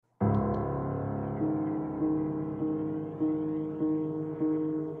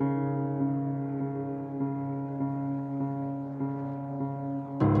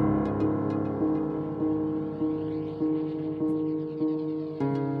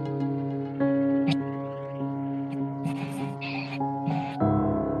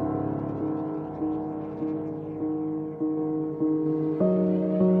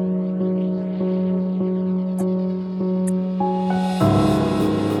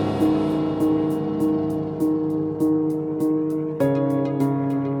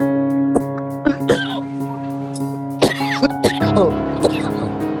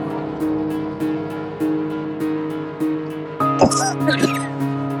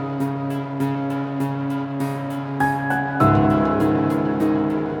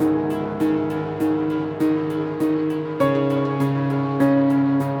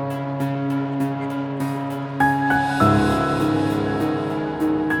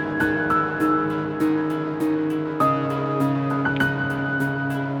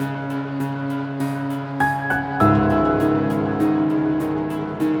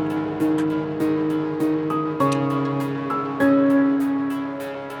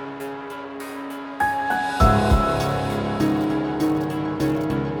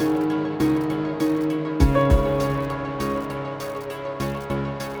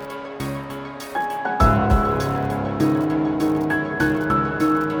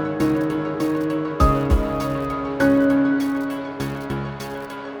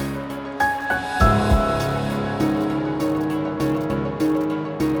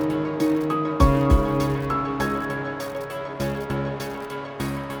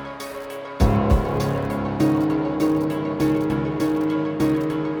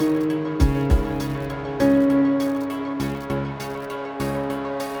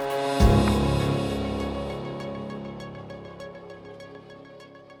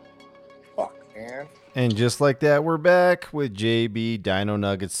man. And just like that, we're back with JB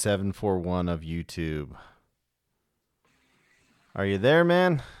Dinonuggets 741 of YouTube. Are you there,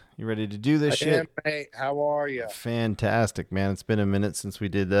 man? You ready to do this I shit? am, mate. How are you? Fantastic, man. It's been a minute since we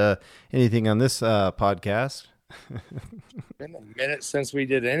did anything on this podcast. Been a minute since we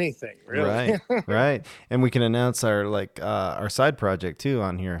did anything, really. Right. And we can announce our side project too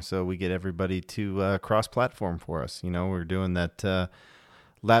on here, so we get everybody to cross-platform for us. You know, we're doing that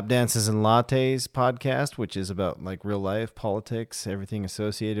Lap Dances and Lattes podcast, which is about like real life politics, everything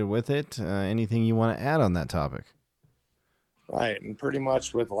associated with it. Anything you want to add on that topic? Right, and pretty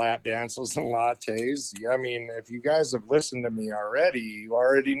much with lap dances and lattes. I mean, if you guys have listened to me already, you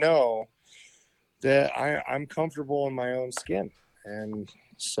already know that I'm comfortable in my own skin. And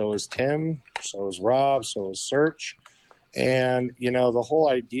so is Tim, so is Rob, so is Search. And, you know, the whole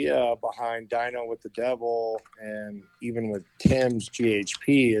idea behind Dino with the Devil and even with Tim's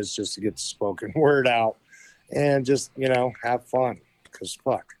GHP is just to get the spoken word out and just, you know, have fun. Because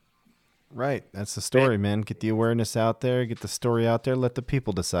fuck. Right. That's the story, man. Get the awareness out there, get the story out there, let the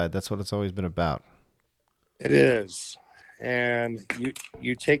people decide. That's what it's always been about. It is. And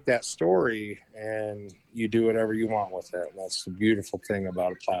you take that story and you do whatever you want with it. That's the beautiful thing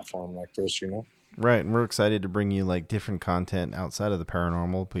about a platform like this, you know? Right. And we're excited to bring you like different content outside of the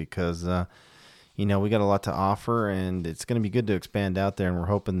paranormal because, you know, we got a lot to offer and it's going to be good to expand out there. And we're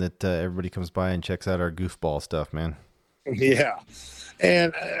hoping that everybody comes by and checks out our goofball stuff, man. Yeah.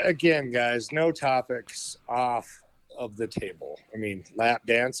 And again, guys, no topics off of the table. I mean, lap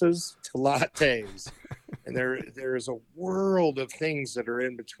dances to lattes. And there is a world of things that are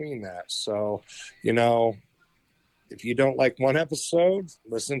in between that. So, you know, if you don't like one episode,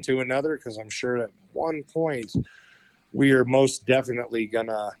 listen to another, because I'm sure at one point we are most definitely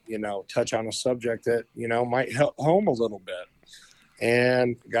gonna, you know, touch on a subject that, you know, might help home a little bit.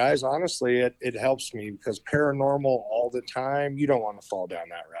 And guys, honestly, it helps me because paranormal all the time, you don't want to fall down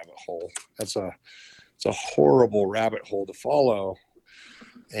that rabbit hole. It's a horrible rabbit hole to follow.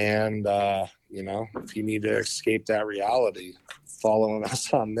 And, you know, if you need to escape that reality, following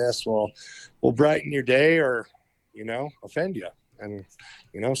us on this will brighten your day or, you know, offend you. And,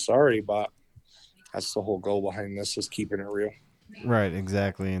 you know, sorry, but that's the whole goal behind this, is keeping it real. Right,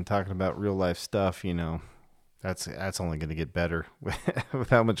 exactly. And talking about real life stuff, you know, that's only going to get better with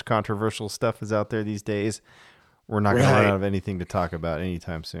how much controversial stuff is out there these days. We're not going to run out of anything to talk about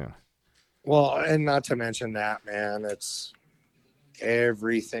anytime soon. Well, and not to mention that, man, it's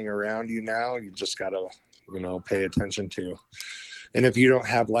everything around you now. You just got to, you know, pay attention to. And if you don't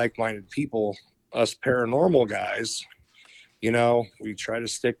have like-minded people, us paranormal guys, you know, we try to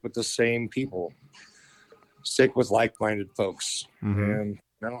stick with the same people, stick with like-minded folks. Mm-hmm. And,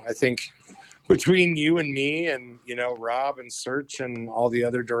 you know, I think between you and me and, you know, Rob and Search and all the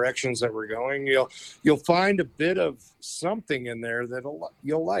other directions that we're going, you'll find a bit of something in there that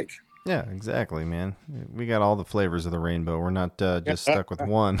you'll like. Yeah, exactly, man. We got all the flavors of the rainbow. We're not just stuck with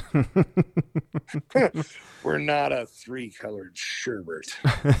one. We're not a 3-colored sherbet.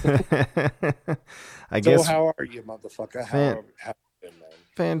 guess. How are you, motherfucker? How have you been, man?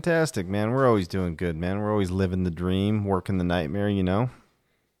 Fantastic, man. We're always doing good, man. We're always living the dream, working the nightmare, you know?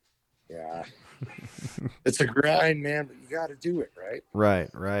 Yeah. It's a grind, man, but you got to do it, right?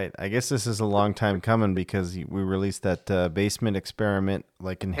 Right. I guess this is a long time coming because we released that basement experiment,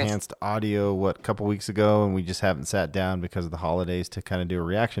 like enhanced audio, a couple weeks ago, and we just haven't sat down because of the holidays to kind of do a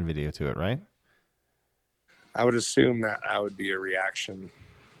reaction video to it, right? I would assume that I would be a reaction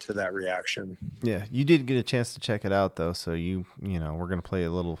to that reaction. Yeah, you did get a chance to check it out, though, so you know, we're going to play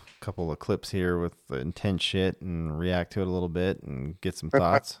a couple of clips here with the intense shit and react to it a little bit and get some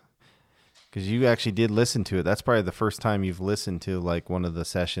thoughts. Because you actually did listen to it. That's probably the first time you've listened to like one of the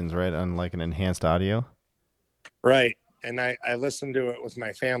sessions, right? On like an enhanced audio. Right. And I listened to it with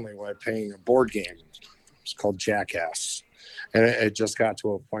my family while playing a board game. It's called Jackass. And it just got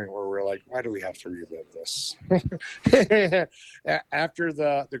to a point where we're like, why do we have to relive this? After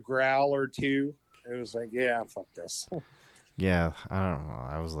the growl or two, it was like, yeah, fuck this. Yeah, I don't know.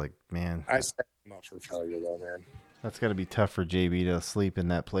 I was like, man. I set him up for failure though, man. That's got to be tough for JB to sleep in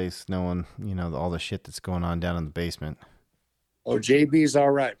that place knowing, you know, all the shit that's going on down in the basement. Oh, JB's all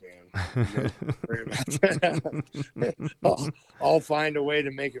right, man. I'll find a way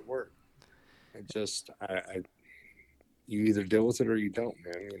to make it work. You either deal with it or you don't,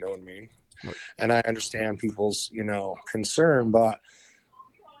 man. You know what I mean? Right. And I understand people's, you know, concern, but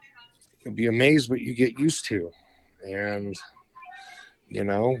you'll be amazed what you get used to. And, you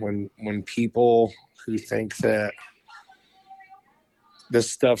know, when people who think that this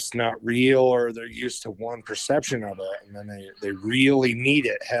stuff's not real or they're used to one perception of it and then they really meet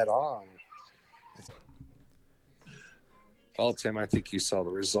it head on, Well, Tim, I think you saw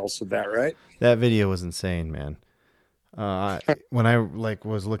the results of that, right? That video was insane, man. When I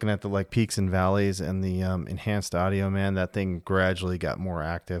was looking at the peaks and valleys and the enhanced audio, man, that thing gradually got more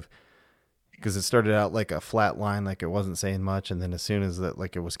active because it started out like a flat line, like it wasn't saying much, and then as soon as that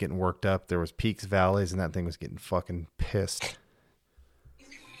it was getting worked up, there was peaks, valleys, and that thing was getting fucking pissed.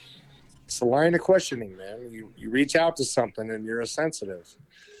 It's a line of questioning, man. You reach out to something and you're a sensitive.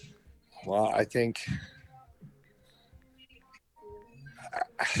 Well, I think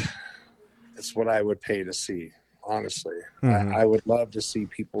it's what I would pay to see, honestly. Mm-hmm. I would love to see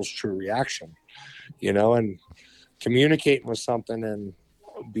people's true reaction, and communicating with something and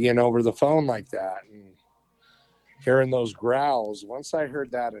being over the phone like that and hearing those growls. Once I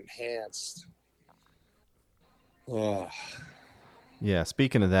heard that enhanced, yeah,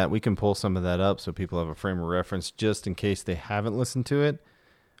 speaking of that, we can pull some of that up so people have a frame of reference just in case they haven't listened to it.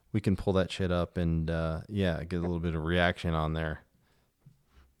 We can pull that shit up and, get a little bit of reaction on there.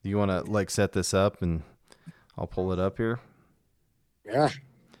 You want to, set this up and I'll pull it up here? Yeah.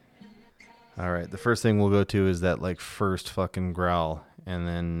 All right. The first thing we'll go to is that, first fucking growl. And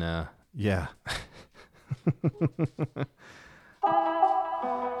then, yeah.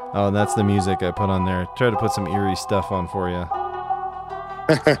 Oh, and that's the music I put on there. Try to put some eerie stuff on for you. All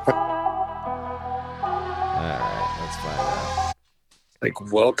right, let's find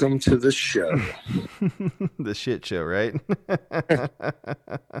out. Welcome to the show. The shit show, right?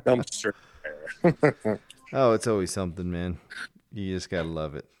 Dumpster fire. Oh, it's always something, man. You just gotta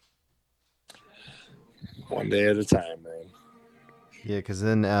love it. One day at a time, man. Yeah, because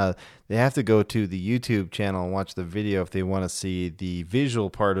then they have to go to the YouTube channel and watch the video if they want to see the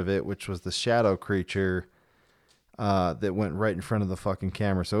visual part of it, which was the shadow creature that went right in front of the fucking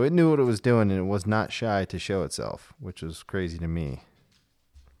camera. So it knew what it was doing, and it was not shy to show itself, which was crazy to me.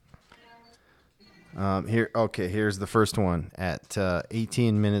 Here's the first one at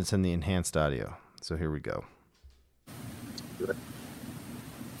 18 minutes in the enhanced audio. So here we go.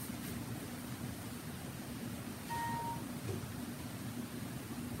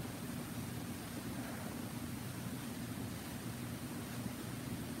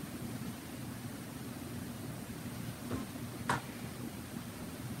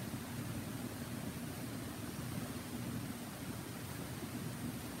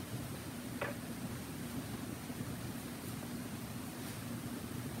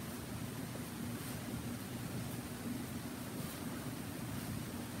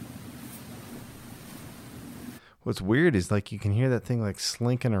 What's weird is you can hear that thing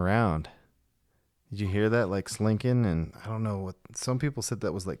slinking around. Did you hear that slinking? And I don't know what some people said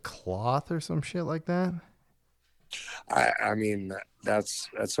that was cloth or some shit like that. I mean that's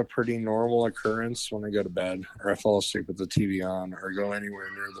a pretty normal occurrence when I go to bed or I fall asleep with the TV on or go anywhere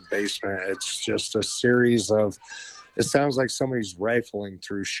near the basement. It's just a series of. It sounds like somebody's rifling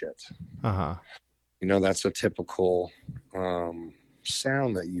through shit. That's a typical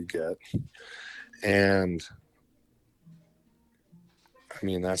sound that you get, and. I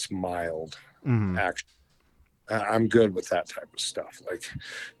mean, that's mild action. I'm good with that type of stuff.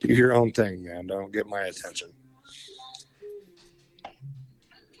 Do your own thing, man. Don't get my attention.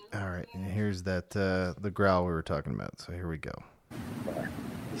 All right. And here's that, the growl we were talking about. So here we go.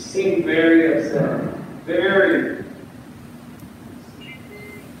 He seemed very upset. Very.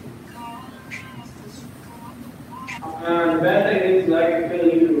 The bad thing is, I can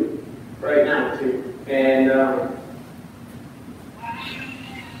feel you right now, too. And,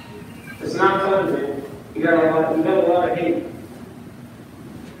 it's not fun, man. You got a lot of hate.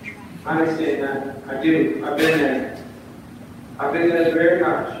 I understand that. I do. I've been there. I've been there very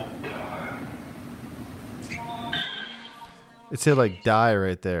much. It said die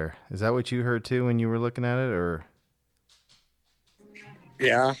right there. Is that what you heard too when you were looking at it, or?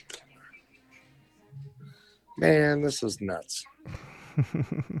 Yeah. Man, this is nuts.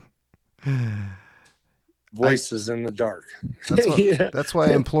 Voices in the dark. That's why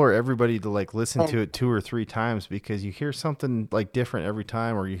I implore everybody to listen to it 2 or 3 times, because you hear something different every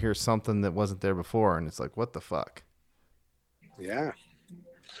time, or you hear something that wasn't there before, and it's what the fuck? Yeah.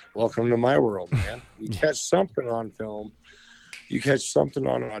 Welcome to my world, man. You catch something on film, you catch something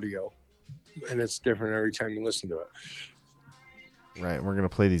on audio, and it's different every time you listen to it. Right. We're gonna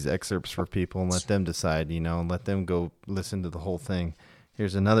play these excerpts for people and let them decide, and let them go listen to the whole thing.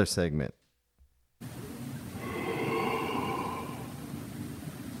 Here's another segment.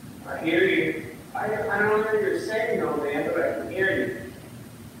 I hear you. I don't know what you're saying, though, man, but I can hear you.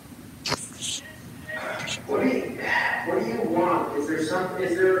 What do you want? Is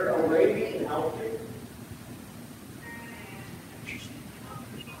there a way we can help you?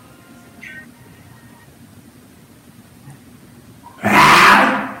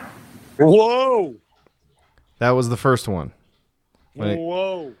 Whoa! That was the first one.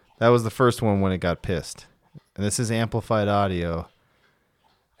 Whoa! That was the first one when it got pissed. And this is amplified audio.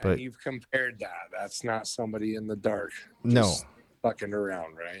 But and you've compared that. That's not somebody in the dark. No. Fucking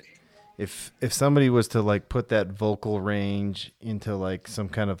around, right? If somebody was to like put that vocal range into like some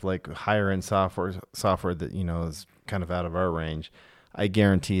kind of like higher end software that, you know, is kind of out of our range, I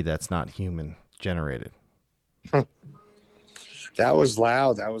guarantee that's not human generated. That was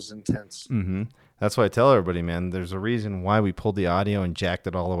loud. That was intense. Mm-hmm. That's why I tell everybody, man, there's a reason why we pulled the audio and jacked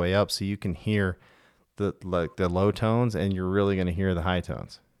it all the way up so you can hear the low tones and you're really going to hear the high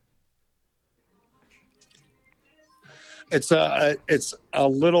tones. It's a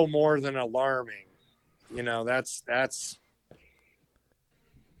little more than alarming. You know, that's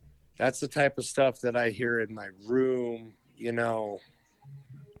the type of stuff that I hear in my room, you know.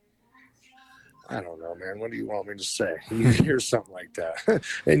 I don't know, man. What do you want me to say? You hear something like that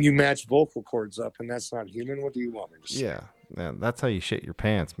and you match vocal cords up and that's not human. What do you want me to say? Yeah, man, that's how you shit your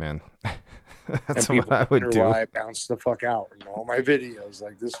pants, man. That's and what I would do. Why I bounce the fuck out in all my videos.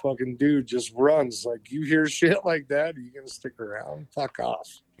 Like, this fucking dude just runs. Like, you hear shit like that? Are you going to stick around? Fuck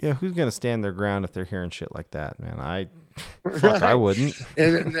off. Yeah, who's going to stand their ground if they're hearing shit like that, man? I wouldn't.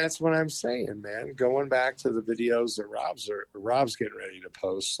 And that's what I'm saying, man. Going back to the videos that Rob's getting ready to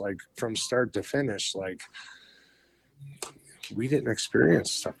post, like, from start to finish, like, we didn't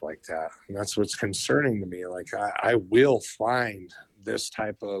experience stuff like that. And that's what's concerning to me. Like, I will find this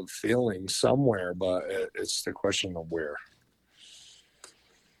type of feeling somewhere, but it's the question of where.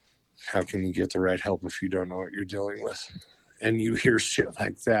 How can you get the right help if you don't know what you're dealing with? And you hear shit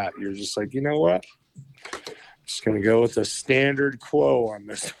like that, you're just like, you know what? I'm just going to go with the standard quo on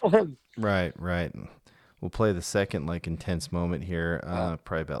this one. Right. We'll play the second, like, intense moment here,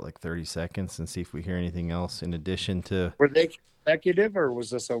 probably about, like, 30 seconds, and see if we hear anything else in addition to... Were they consecutive, or was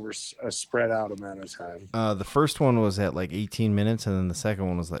this over a spread out amount of time? The first one was at, like, 18 minutes, and then the second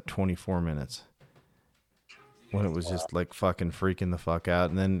one was, like, 24 minutes. When it was just, like, fucking freaking the fuck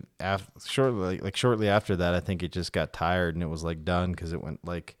out. And then shortly after that, I think it just got tired, and it was, like, done because it went,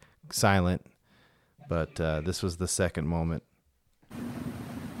 like, silent. But this was the second moment.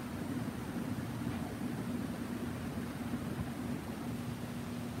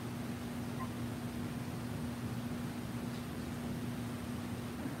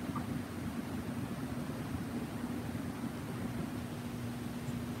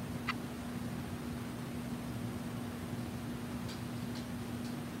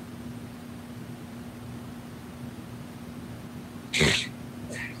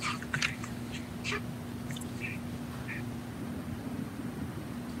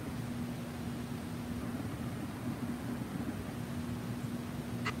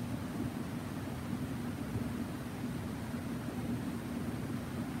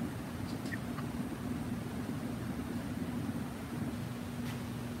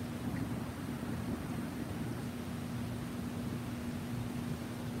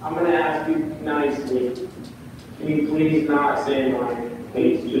 I'm going to ask you nicely. Can you please not say mine?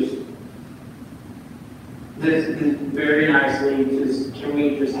 Please, just this very nicely. Just can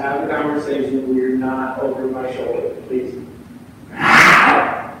we just have a conversation where you're not over my shoulder, please?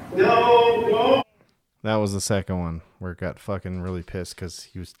 No. That was the second one where it got fucking really pissed because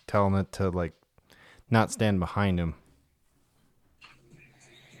he was telling it to, like, not stand behind him.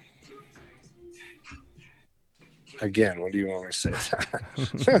 Again, what do you want me to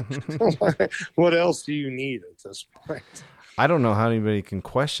say? What else do you need at this point? I don't know how anybody can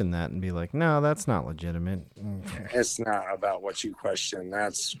question that and be like, no, that's not legitimate. It's not about what you question.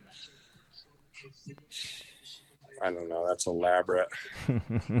 That's, I don't know, that's elaborate.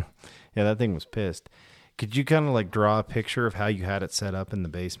 Yeah, that thing was pissed. Could you kind of like draw a picture of how you had it set up in the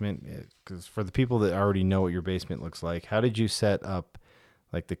basement? Because for the people that already know what your basement looks like, how did you set up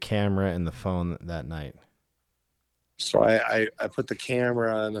like the camera and the phone that night? So I put the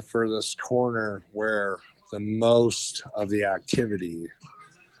camera in the furthest corner where the most of the activity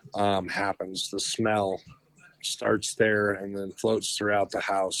happens. The smell starts there and then floats throughout the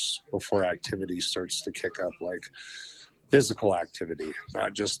house before activity starts to kick up, like physical activity,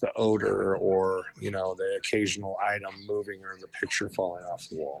 not just the odor or, you know, the occasional item moving or the picture falling off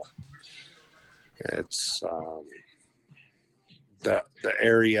the wall. It's the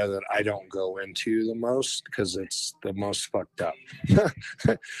area that I don't go into the most because it's the most fucked up.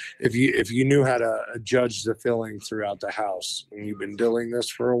 If you knew how to judge the feeling throughout the house and you've been doing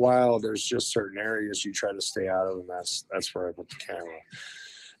this for a while, there's just certain areas you try to stay out of, and that's where I put the camera.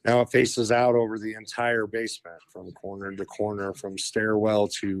 Now it faces out over the entire basement from corner to corner, from stairwell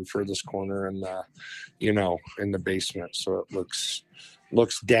to furthest corner in the, in the basement. So it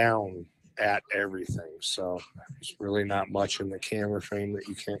looks down at everything. So there's really not much in the camera frame that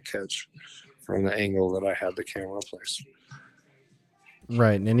you can't catch from the angle that I had the camera placed.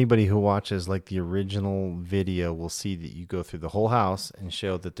 Right. And anybody who watches like the original video will see that you go through the whole house and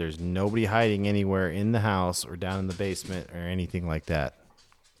show that there's nobody hiding anywhere in the house or down in the basement or anything like that.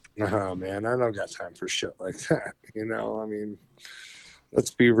 Oh, man, I don't got time for shit like that. You know, I mean,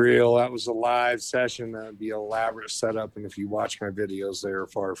 let's be real. That was a live session. That would be elaborate setup. And if you watch my videos, they are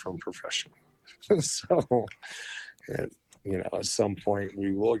far from professional. So, and, you know, at some point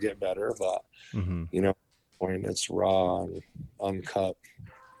we will get better, but, you know, point it's raw and uncut.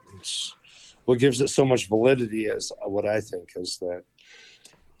 It's what gives it so much validity is what I think is that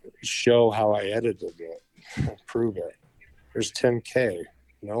show how I edited it, prove it. There's 10K.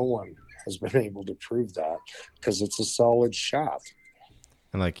 No one has been able to prove that because it's a solid shot.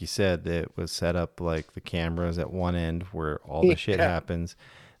 And like you said, it was set up like the cameras at one end where all the shit happens.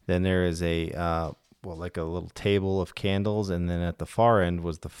 Then there is a, like a little table of candles. And then at the far end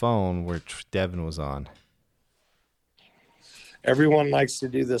was the phone where Devin was on. Everyone likes to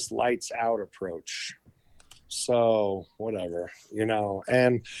do this lights out approach. So whatever, you know,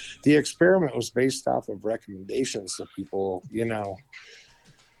 and the experiment was based off of recommendations that people, you know,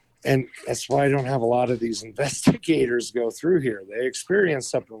 and that's why I don't have a lot of these investigators go through here. They experience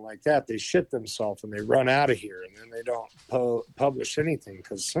something like that. They shit themselves and they run out of here, and then they don't publish anything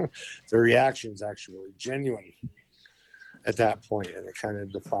because their reaction is actually genuine at that point, and it kind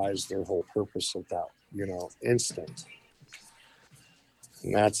of defies their whole purpose of that, you know, instinct.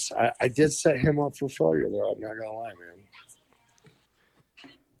 And that's, I did set him up for failure, though. I'm not going to lie, man.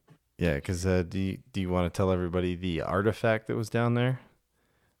 Yeah, because do you want to tell everybody the artifact that was down there?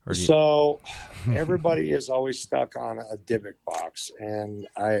 So everybody is always stuck on a Dybbuk box, and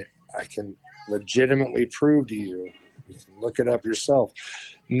I can legitimately prove to you, you can look it up yourself,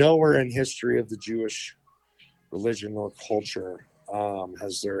 nowhere in history of the Jewish religion or culture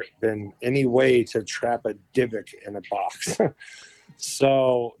has there been any way to trap a Dybbuk in a box.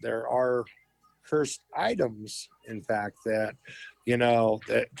 So there are cursed items, in fact, that, you know,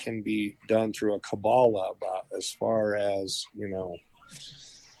 that can be done through a Kabbalah, but as far as, you know,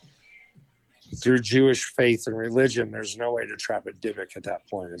 through Jewish faith and religion, there's no way to trap a Dybbuk at that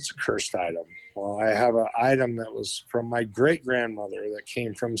point. It's a cursed item. Well, I have an item that was from my great-grandmother that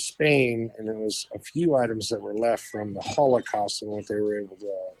came from Spain, and it was a few items that were left from the Holocaust and what they were able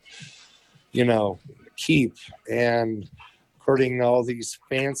to, you know, keep. And according to all these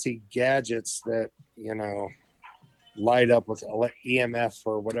fancy gadgets that, you know, light up with EMF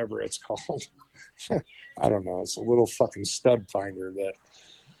or whatever it's called. I don't know. It's a little fucking stud finder that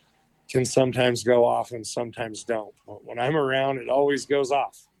can sometimes go off and sometimes don't. But when I'm around, it always goes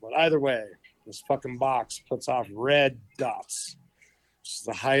off. But either way, this fucking box puts off red dots, which is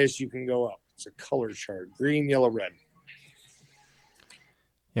the highest you can go up. It's a color chart: green, yellow, red.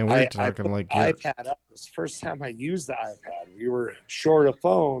 And we're talking like iPad up. It was the first time I used the iPad. We were short a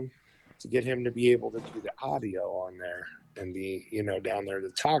phone to get him to be able to do the audio on there and be, you know, down there to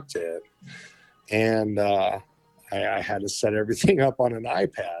talk to it. And I had to set everything up on an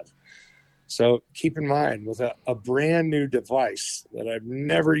iPad. So keep in mind, with a brand new device that I've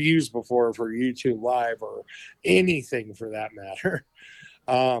never used before for YouTube Live or anything for that matter,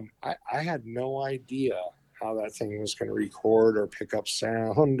 I had no idea how that thing was going to record or pick up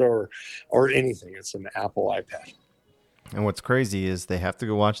sound or anything. It's an Apple iPad. And what's crazy is they have to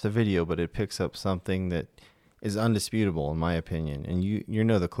go watch the video, but it picks up something that is undisputable in my opinion. And you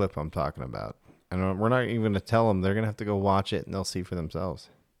know the clip I'm talking about. And we're not even going to tell them. They're going to have to go watch it and they'll see for themselves.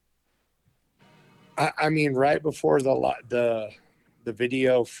 I mean, right before the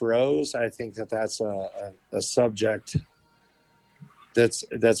video froze, I think that's a subject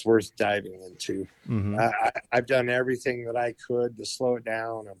that's worth diving into. Mm-hmm. I've done everything that I could to slow it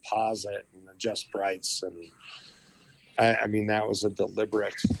down and pause it and adjust brights. And I mean, that was a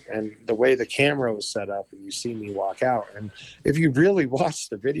deliberate, and the way the camera was set up and you see me walk out. And if you really watch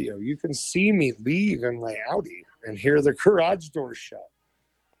the video, you can see me leave in my Audi and hear the garage door shut.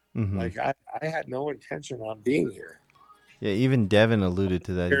 Mm-hmm. Like I had no intention on being here. Yeah, even Devin alluded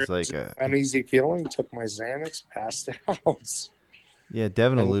to that. He's like uneasy feeling. Took my Xanax, passed out. Yeah,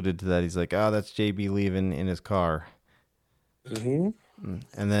 Devin alluded to that. He's like, "Oh, that's JB leaving in his car." Mm-hmm.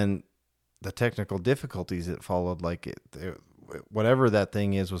 And then the technical difficulties that followed, like whatever that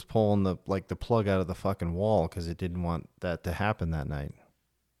thing is, was pulling the plug out of the fucking wall because it didn't want that to happen that night.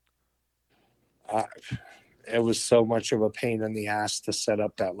 It was so much of a pain in the ass to set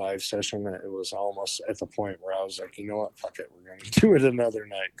up that live session that it was almost at the point where I was like, you know what, fuck it, we're going to do it another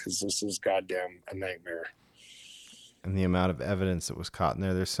night because this is goddamn a nightmare. and the amount of evidence that was caught in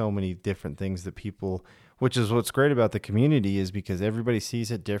there. There's so many different things that people, which is what's great about the community, is because everybody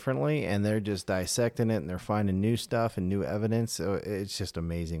sees it differently and they're just dissecting it and they're finding new stuff and new evidence. So it's just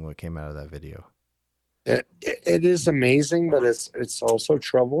amazing what came out of that video. It is amazing, but it's also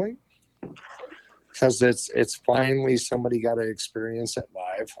troubling because it's finally somebody got to experience it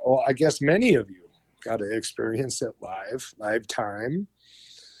live. Well, I guess many of you got to experience it live time.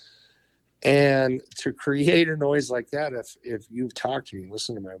 And to create a noise like that, if you've talked to me,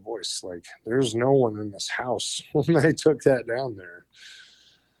 listen to my voice, like there's no one in this house when I took that down there.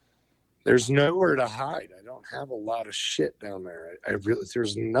 There's nowhere to hide. I don't have a lot of shit down there.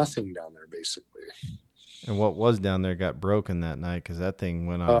 There's nothing down there basically. And what was down there got broken that night because that thing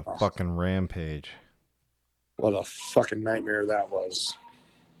went on a fucking rampage. What a fucking nightmare that was.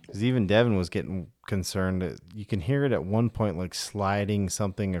 Because even Devin was getting concerned. You can hear it at one point, like sliding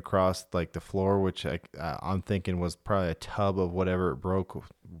something across like the floor, which I'm thinking was probably a tub of whatever it broke.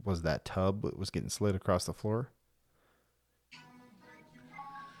 Was that tub that was getting slid across the floor?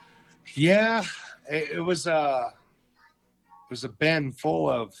 Yeah, it was a bin full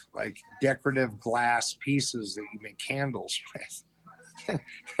of like decorative glass pieces that you make candles with.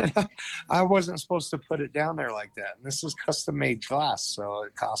 I wasn't supposed to put it down there like that. And this is custom made glass, so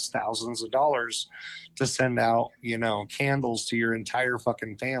it costs thousands of dollars to send out, candles to your entire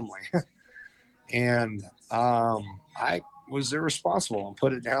fucking family. And I was irresponsible and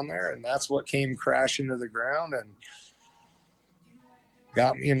put it down there, and that's what came crashing to the ground and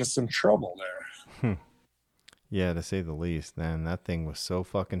got me into some trouble there. Yeah, to say the least. Man, that thing was so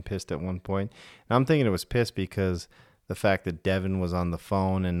fucking pissed at one point. And I'm thinking it was pissed because the fact that Devin was on the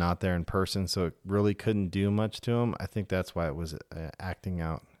phone and not there in person, so it really couldn't do much to him. I think that's why it was acting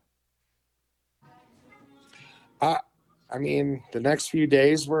out. I mean, the next few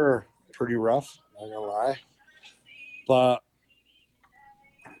days were pretty rough, not gonna lie. But,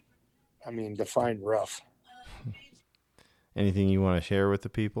 I mean, define rough. Anything you want to share with the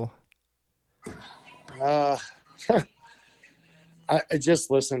people? I just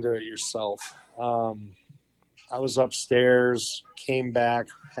listened to it yourself. I was upstairs, came back,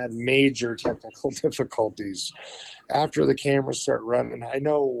 had major technical difficulties. After the cameras start running, I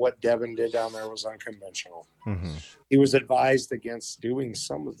know what Devin did down there was unconventional. Mm-hmm. He was advised against doing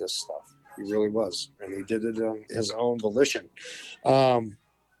some of this stuff. He really was. And he did it on his own volition. And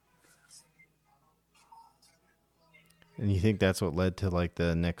you think that's what led to like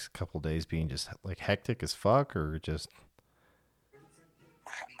the next couple days being just like hectic as fuck, or just?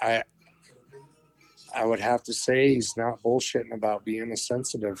 I would have to say he's not bullshitting about being a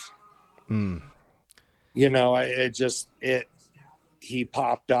sensitive. Mm. He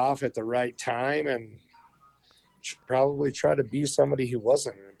popped off at the right time and probably tried to be somebody who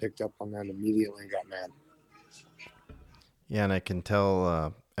wasn't, and picked up on that immediately and got mad. Yeah, and I can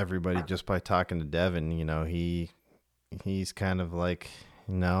tell everybody just by talking to Devin, he's kind of like,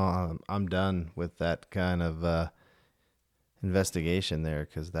 I'm done with that kind of investigation there,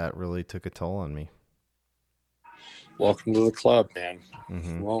 because that really took a toll on me. Welcome to the club, man.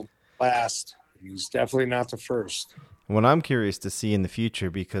 Mm-hmm. Well, last. He's definitely not the first. What I'm curious to see in the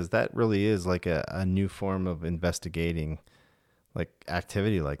future, because that really is like a new form of investigating, like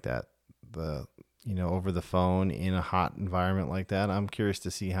activity like that. Over the phone in a hot environment like that. I'm curious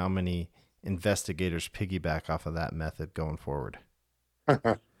to see how many investigators piggyback off of that method going forward.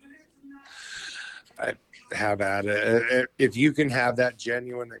 I have at it. If you can have that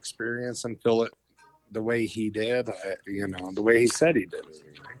genuine experience and feel it the way he did, the way he said he did it.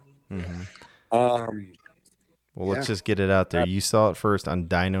 Mm-hmm. Let's just get it out there. You saw it first on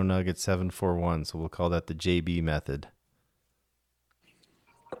Dinonuggets 741, so we'll call that the JB method.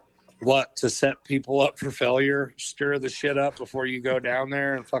 What, to set people up for failure? Stir the shit up before you go down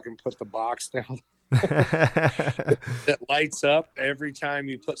there and fucking put the box down. It lights up every time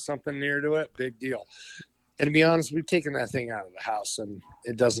you put something near to it. Big deal. And to be honest, we've taken that thing out of the house and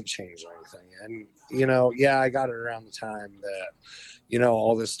it doesn't change anything. And, I got it around the time that,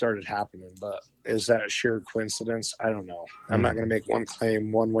 all this started happening. But is that a sheer coincidence? I don't know. I'm not going to make one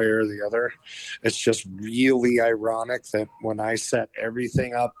claim one way or the other. It's just really ironic that when I set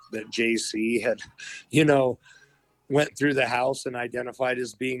everything up that JC had, went through the house and identified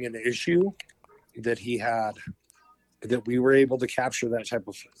as being an issue, that we were able to capture that type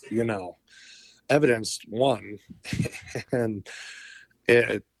of, evidence, one. And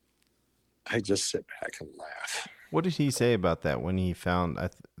I just sit back and laugh. What did he say about that when he found? I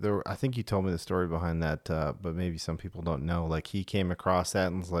think you told me the story behind that, but maybe some people don't know. Like, he came across that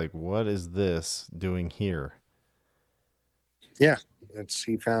and was like, "What is this doing here?" Yeah,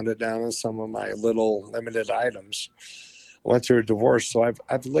 he found it down in some of my little limited items. Went through a divorce, so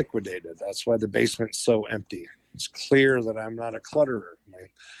I've liquidated. That's why the basement's so empty. It's clear that I'm not a clutterer.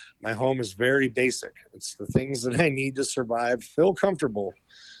 My home is very basic. It's the things that I need to survive, feel comfortable.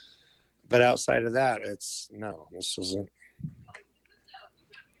 But outside of that, this isn't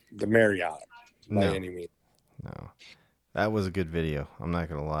the Marriott by any means. No, that was a good video. I'm not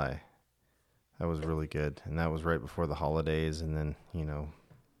going to lie. That was really good. And that was right before the holidays. And then,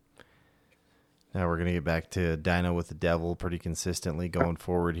 now we're going to get back to Dino with the Devil pretty consistently going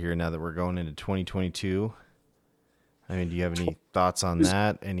forward here now that we're going into 2022. I mean, do you have any thoughts on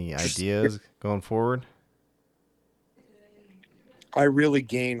that? Any ideas going forward? I really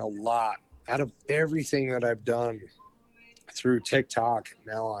gain a lot out of everything that I've done through TikTok,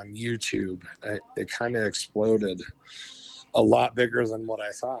 now on YouTube. It kind of exploded a lot bigger than what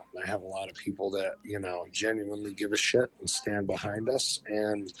I thought. I have a lot of people that, genuinely give a shit and stand behind us.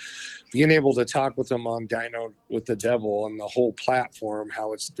 And being able to talk with them on Dino with the Devil and the whole platform,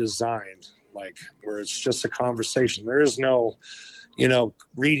 how it's designed, like where it's just a conversation. There is no,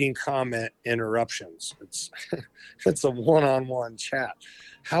 reading comment interruptions. It's a one-on-one chat.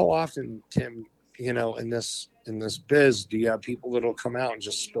 How often, Tim, in this biz, do you have people that'll come out and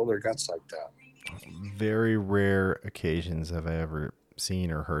just spill their guts like that? Very rare occasions have I ever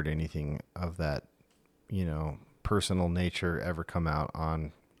seen or heard anything of that, personal nature ever come out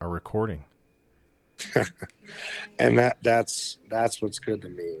on a recording. And that's what's good to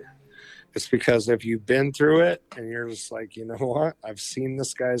me. It's because if you've been through it and you're just like, you know what, I've seen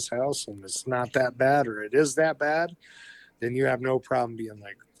this guy's house and it's not that bad, or it is that bad, then you have no problem being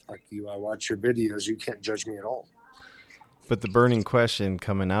like, fuck you, I watch your videos, you can't judge me at all. But the burning question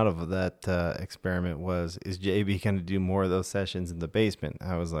coming out of that experiment was, is JB going to do more of those sessions in the basement?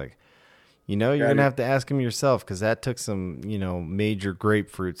 I was like, you're going to have to ask him yourself, because that took some, major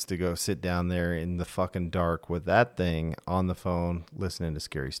grapefruits to go sit down there in the fucking dark with that thing on the phone, listening to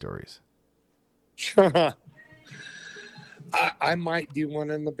scary stories. I might do one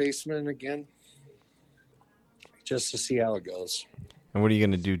in the basement again, just to see how it goes. And what are you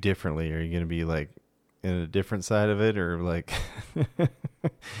going to do differently? Are you going to be like in a different side of it, or like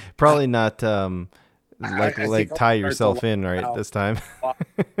probably not tie yourself in right this time?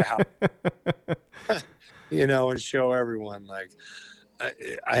 And show everyone like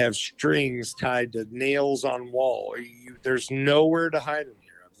I have strings tied to nails on wall. There's nowhere to hide in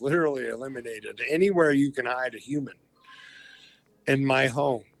here. I've literally eliminated anywhere you can hide a human in my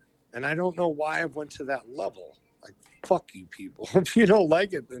home. And I don't know why I went to that level. Like, fuck you people. If you don't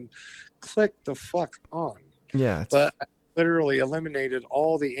like it, then click the fuck on. Yeah. But I literally eliminated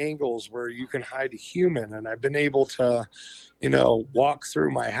all the angles where you can hide a human. And I've been able to, walk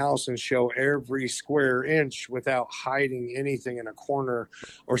through my house and show every square inch without hiding anything in a corner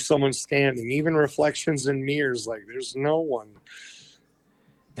or someone standing, even reflections in mirrors. Like, there's no one.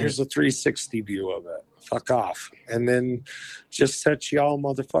 Here's a 360 view of it. Fuck off. And then just set y'all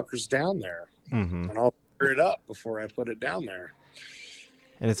motherfuckers down there. Mm-hmm. And I'll clear it up before I put it down there.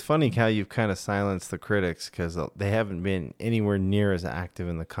 And it's funny how you've kind of silenced the critics, because they haven't been anywhere near as active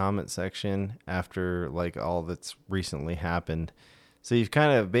in the comment section after like all that's recently happened. So you've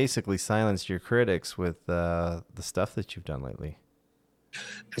kind of basically silenced your critics with the stuff that you've done lately.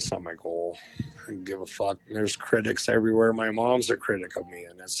 That's not my goal. I don't give a fuck. There's critics everywhere. My mom's a critic of me,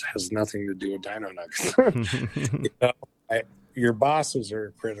 and it has nothing to do with Dinonuggets. Your bosses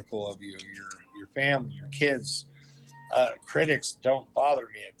are critical of you, your family, your kids. Critics don't bother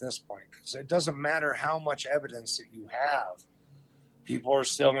me at this point, because it doesn't matter how much evidence that you have. People are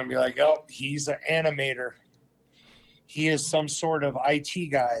still going to be like, oh, he's an animator. He is some sort of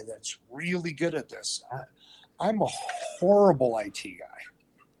IT guy that's really good at this. I'm a horrible IT guy.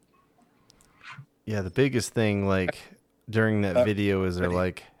 Yeah, the biggest thing, like, during that video is they're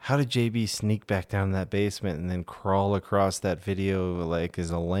like, how did JB sneak back down that basement and then crawl across that video like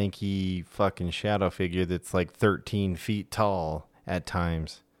as a lanky fucking shadow figure that's like 13 feet tall at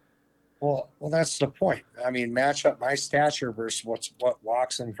times? Well, that's the point. I mean, match up my stature versus what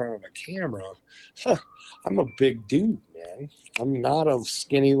walks in front of a camera. I'm a big dude, man. I'm not a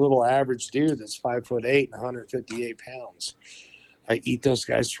skinny little average dude that's 5'8" and 158 pounds. I eat those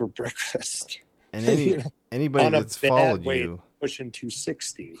guys for breakfast. And anybody that's followed you pushing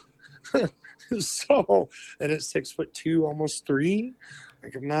 260. So, and at 6'2", almost 3.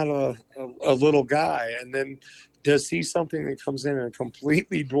 Like, I'm not a little guy. And then to see something that comes in and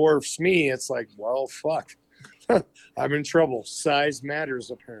completely dwarfs me, it's like, well, fuck. I'm in trouble. Size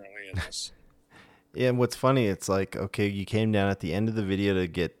matters apparently in this. Yeah, and what's funny, it's like, okay, you came down at the end of the video to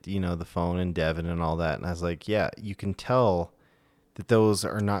get, the phone and Devin and all that. And I was like, yeah, you can tell that those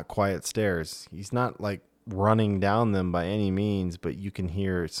are not quiet stairs. He's not like running down them by any means, but you can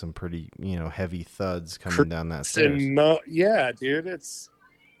hear some pretty, heavy thuds coming down that stairs. Yeah, dude, it's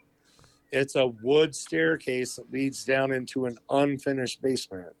a wood staircase that leads down into an unfinished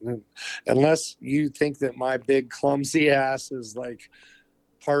basement. Unless you think that my big clumsy ass is like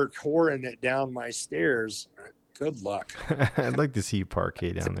parkouring it down my stairs, good luck. I'd like to see you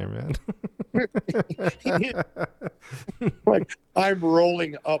parquet down there, man. Like I'm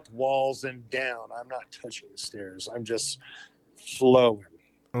rolling up walls and down. I'm not touching the stairs. I'm just flowing.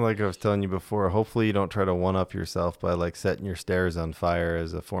 Like I was telling you before, hopefully you don't try to one-up yourself by like setting your stairs on fire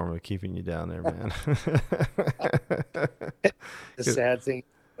as a form of keeping you down there, man. The sad thing,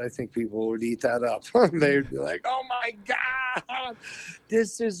 I think people would eat that up. They'd be like, oh my God,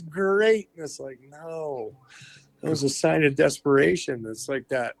 this is great. And it's like, no, it was a sign of desperation. It's like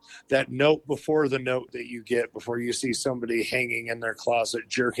that note before the note that you get before you see somebody hanging in their closet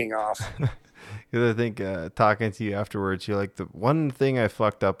jerking off. Because I think talking to you afterwards, you're like, the one thing I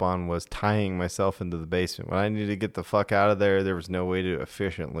fucked up on was tying myself into the basement. When I needed to get the fuck out of there, there was no way to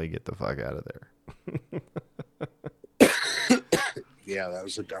efficiently get the fuck out of there. Yeah, that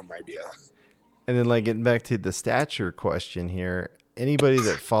was a dumb idea. And then like getting back to the stature question here, anybody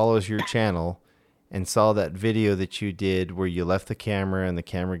that follows your channel and saw that video that you did where you left the camera and the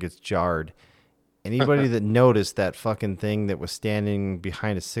camera gets jarred, anybody that noticed that fucking thing that was standing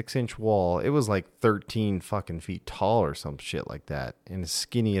behind a 6-inch wall, it was like 13 fucking feet tall or some shit like that, and as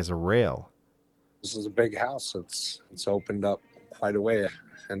skinny as a rail. This is a big house. It's opened up quite a way,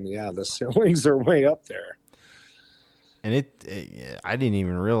 and yeah, the ceilings are way up there. And I didn't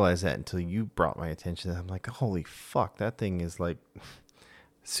even realize that until you brought my attention. I'm like, holy fuck, that thing is like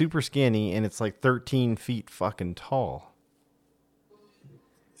super skinny, and it's like 13 feet fucking tall.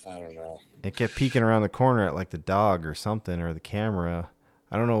 I don't know. It kept peeking around the corner at like the dog or something, or the camera.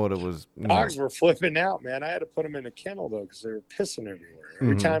 I don't know what it was. Dogs were flipping out, man. I had to put them in a kennel though because they were pissing everywhere.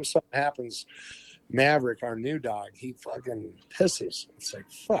 Every time something happens, Maverick, our new dog, he fucking pisses. It's like,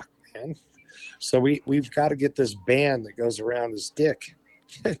 fuck, man. So we've got to get this band that goes around his dick.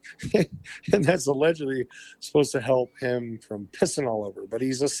 And that's allegedly supposed to help him from pissing all over. But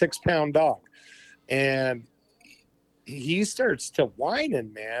he's a 6-pound dog. And he starts to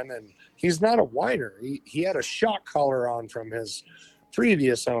whining, man. And he's not a whiner. He had a shock collar on from his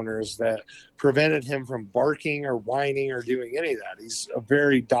previous owners that prevented him from barking or whining or doing any of that. He's a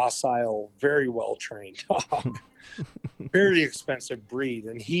very docile, very well-trained dog. Very expensive breed,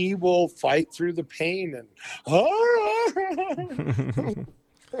 and he will fight through the pain and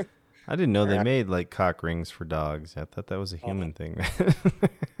I didn't know they made like cock rings for dogs. I thought that was a human thing.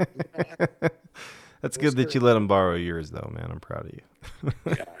 That's good that you let him borrow yours though, man. I'm proud of you.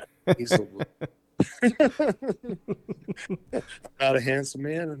 Yeah, he's not a handsome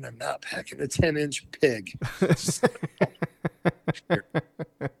man, and I'm not packing a 10-inch pig.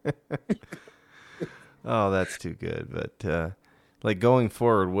 Oh, that's too good. But like going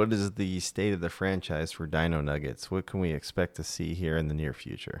forward, what is the state of the franchise for Dinonuggets? What can we expect to see here in the near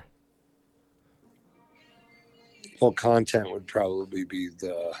future? Well, content would probably be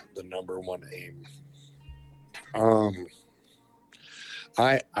the number one aim.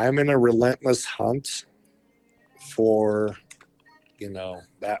 I'm in a relentless hunt for,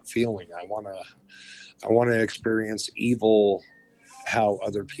 that feeling. I want to experience evil how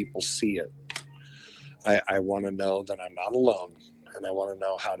other people see it. I want to know that I'm not alone, and I want to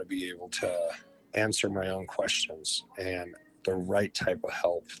know how to be able to answer my own questions and the right type of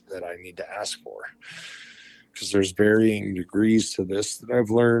help that I need to ask for. Because there's varying degrees to this that I've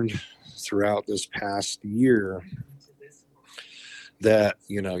learned throughout this past year that,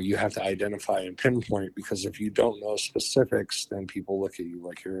 you have to identify and pinpoint, because if you don't know specifics, then people look at you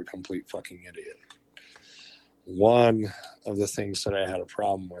like you're a complete fucking idiot. One of the things that I had a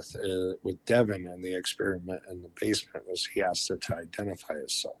problem with Devin and the experiment in the basement was he asked it to identify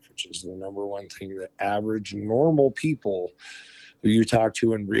itself, which is the number one thing that average normal people who you talk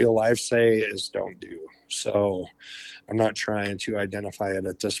to in real life say is don't do. So I'm not trying to identify it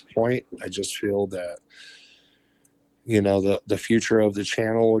at this point. I just feel that, the future of the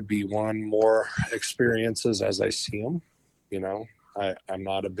channel would be one, more experiences as I see them. I'm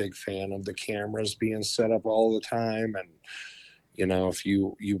not a big fan of the cameras being set up all the time. And, if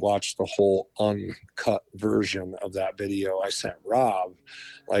you watch the whole uncut version of that video I sent Rob,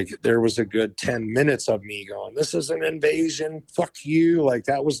 like there was a good 10 minutes of me going, this is an invasion. Fuck you. Like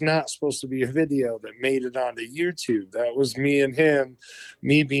that was not supposed to be a video that made it onto YouTube. That was me and him,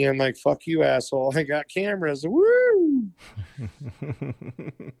 me being like, fuck you, asshole. I got cameras. Woo.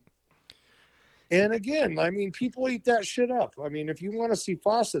 And again, I mean, people eat that shit up. I mean, if you want to see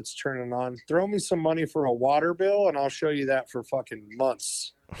faucets turning on, throw me some money for a water bill and I'll show you that for fucking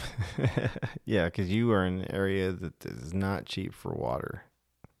months. Yeah, because you are in an area that is not cheap for water.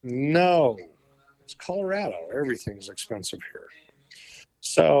 No, it's Colorado. Everything's expensive here.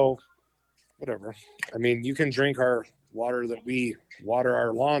 So, whatever. I mean, you can drink our water that we water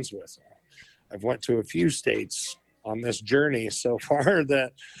our lawns with. I've went to a few states on this journey so far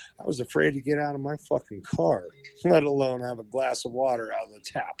that I was afraid to get out of my fucking car, let alone have a glass of water out of the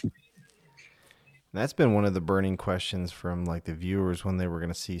tap. That's been one of the burning questions from like the viewers when they were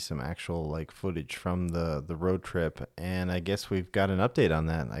going to see some actual like footage from the road trip. And I guess we've got an update on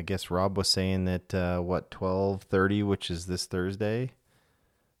that. I guess Rob was saying that 12/30, which is this Thursday,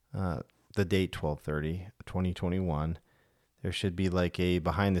 the date 12/30, 2021. There should be like a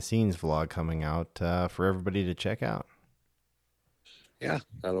behind the scenes vlog coming out for everybody to check out. Yeah,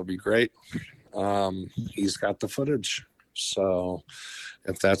 that'll be great. He's got the footage. So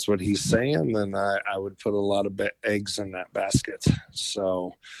if that's what he's saying, then I would put a lot of eggs in that basket.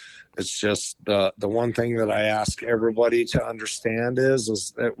 So it's just the one thing that I ask everybody to understand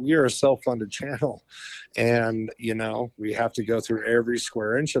is that we are a self-funded channel, and you know, we have to go through every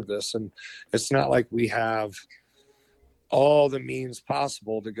square inch of this, and it's not like we have all the means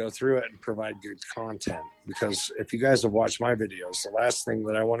possible to go through it and provide good content. Because if you guys have watched my videos, the last thing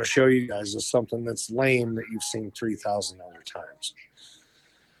that I want to show you guys is something that's lame that you've seen 3,000 other times.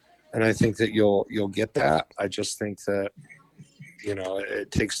 And I think that you'll get that. I just think that, you know,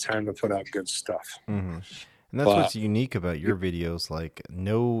 it takes time to put out good stuff. Mm-hmm. And that's what's unique about your videos. Like,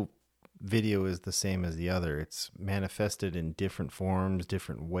 no video is the same as the other. It's manifested in different forms,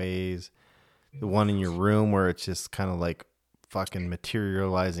 different ways. The one in your room where it's just kind of like fucking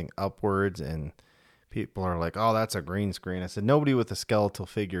materializing upwards, and people are like, oh, that's a green screen. I said, nobody with a skeletal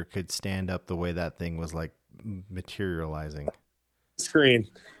figure could stand up the way that thing was like materializing. Screen.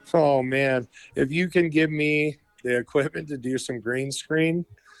 Oh, man. If you can give me the equipment to do some green screen,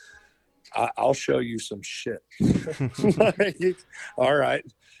 I'll show you some shit. All right.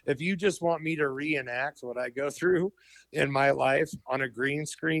 If you just want me to reenact what I go through in my life on a green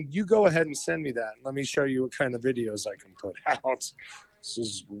screen, you go ahead and send me that. Let me show you what kind of videos I can put out. This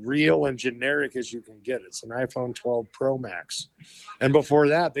is real and generic as you can get. It's an iPhone 12 Pro Max. And before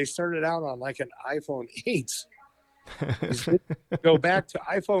that, they started out on like an iPhone 8. Go back to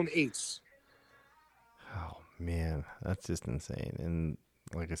iPhone 8s. Oh, man, that's just insane. And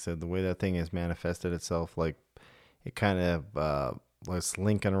like I said, the way that thing has manifested itself, like it kind of was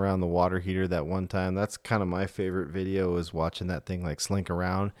slinking around the water heater that one time. That's kind of my favorite video, is watching that thing like slink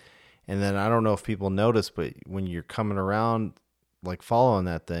around. And then I don't know if people notice, but when you're coming around, like following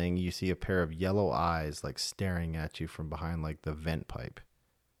that thing, you see a pair of yellow eyes like staring at you from behind like the vent pipe.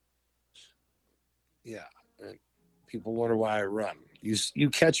 Yeah. And people wonder why I run. You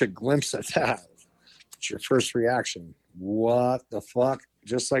catch a glimpse of that. It's your first reaction. What the fuck?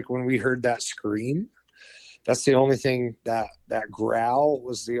 Just like when we heard that scream. That's the only thing, that growl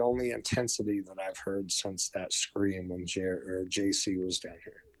was the only intensity that I've heard since that scream when JC was down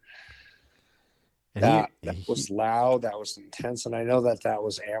here. That was loud, that was intense, and I know that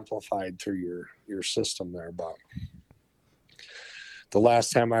was amplified through your system there, but the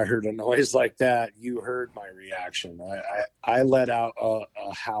last time I heard a noise like that, you heard my reaction. I let out a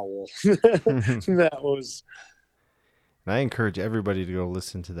howl. That was... And I encourage everybody to go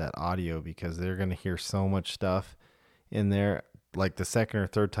listen to that audio, because they're going to hear so much stuff in there. Like the second or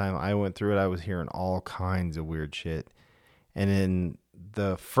third time I went through it, I was hearing all kinds of weird shit. And in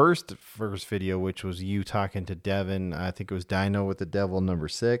the first video, which was you talking to Devin, I think it was Dino with the Devil number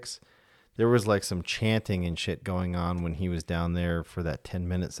 6, there was like some chanting and shit going on when he was down there for that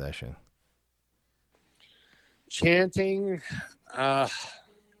 10-minute session. Chanting,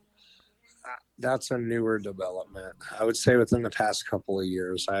 that's a newer development. I would say within the past couple of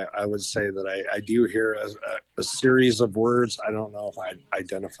years, I would say that I do hear a series of words. I don't know if I'd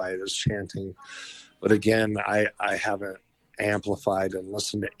identify it as chanting, but again, I haven't amplified and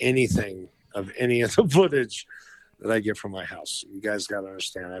listened to anything of any of the footage that I get from my house. You guys got to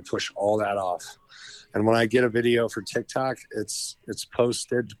understand, I push all that off. And when I get a video for TikTok, it's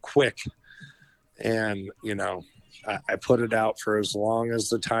posted quick. And, you know, I put it out for as long as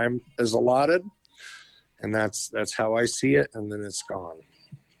the time is allotted, and that's how I see it, and then it's gone.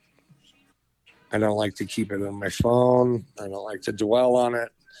 I don't like to keep it on my phone. I don't like to dwell on it.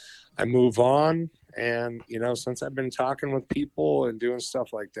 I move on, and, you know, since I've been talking with people and doing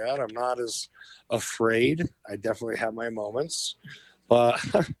stuff like that, I'm not as afraid. I definitely have my moments, but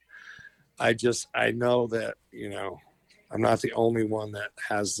I know that, you know, I'm not the only one that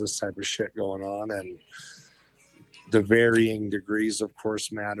has this type of shit going on, and the varying degrees, of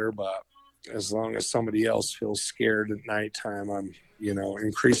course, matter. But as long as somebody else feels scared at nighttime, I'm,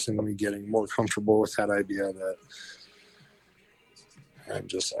 increasingly getting more comfortable with that idea that I'm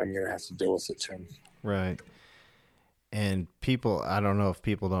going to have to deal with it, Tim. Right. And people, I don't know if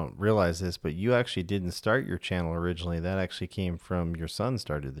people don't realize this, but you actually didn't start your channel originally. That actually came from your son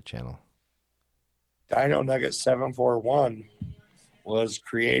started the channel. Dinonuggets 741 was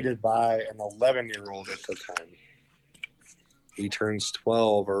created by an 11-year-old at the time. He turns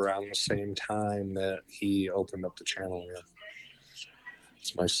 12 around the same time that he opened up the channel here.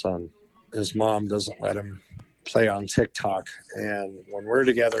 It's my son. His mom doesn't let him play on TikTok. And when we're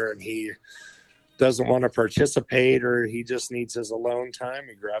together and he doesn't want to participate or he just needs his alone time,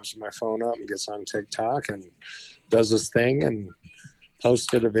 he grabs my phone up and gets on TikTok and does his thing and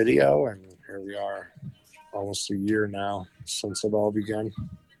posted a video. And here we are, almost a year now since it all began.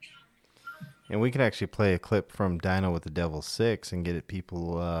 And we can actually play a clip from Dino with the Devil's Six and get it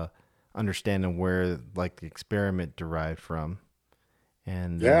people understanding where like the experiment derived from.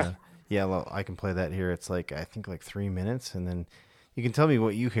 And well, I can play that here. It's like I think like 3 minutes, and then you can tell me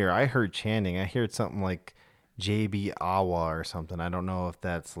what you hear. I heard chanting. I heard something like JB Awa or something. I don't know if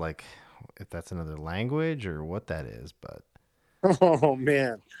that's another language or what that is, but oh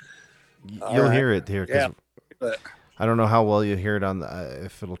man, you'll hear it here. Yeah, but I don't know how well you hear it on the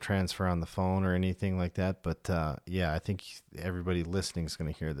if it'll transfer on the phone or anything like that. But I think everybody listening is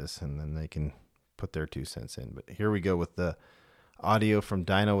going to hear this, and then they can put their 2 cents in. But here we go with the audio from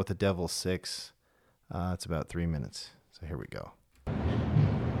Dino with the Devil's Six. It's about 3 minutes. So here we go.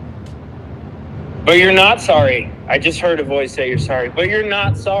 But you're not sorry. I just heard a voice say you're sorry, but you're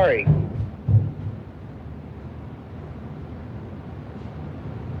not sorry.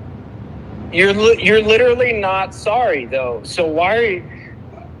 You're literally not sorry, though. So why are you...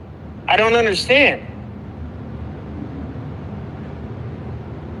 I don't understand.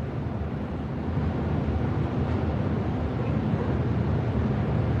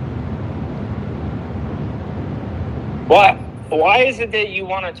 Why is it that you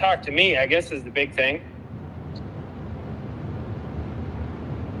want to talk to me, I guess, is the big thing.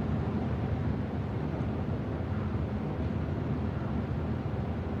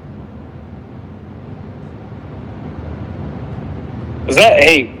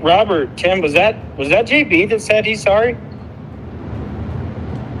 Hey, Robert, Tim, was that JB that said he's sorry?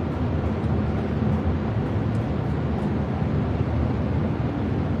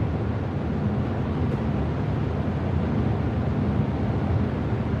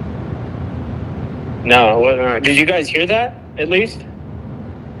 No, did you guys hear that, at least?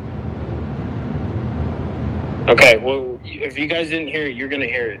 Okay, well, if you guys didn't hear it, you're going to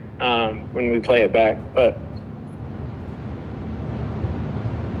hear it when we play it back, but...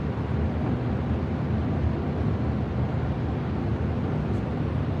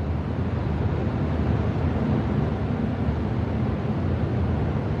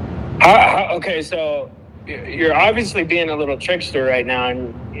 Okay, so you're obviously being a little trickster right now,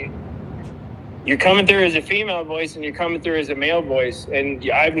 and you're coming through as a female voice and you're coming through as a male voice, and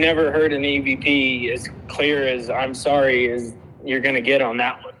I've never heard an EVP as clear as I'm sorry as you're going to get on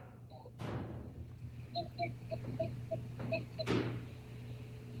that one.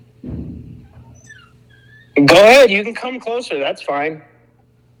 Go ahead, you can come closer, that's fine.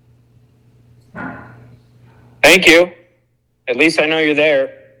 Thank you. At least I know you're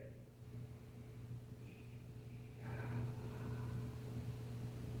there.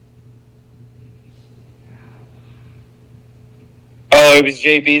 Oh, it was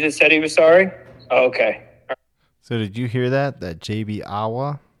JB that said he was sorry? Oh, okay. So did you hear that JB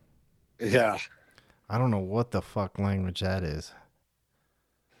Awa? Yeah. I don't know what the fuck language that is.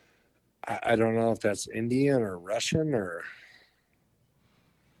 I don't know if that's Indian or Russian or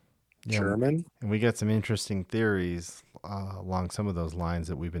German. And we got some interesting theories along some of those lines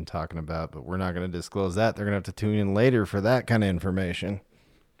that we've been talking about, but we're not going to disclose that. They're going to have to tune in later for that kind of information.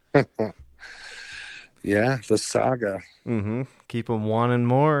 Yeah, the saga. Mm-hmm. Keep them wanting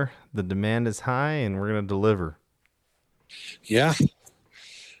more. The demand is high, and we're going to deliver. Yeah.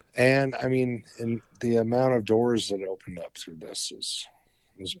 And, I mean, and the amount of doors that opened up through this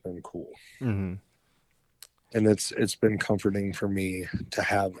has been cool. Mm-hmm. And it's been comforting for me to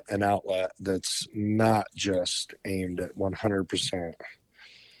have an outlet that's not just aimed at 100%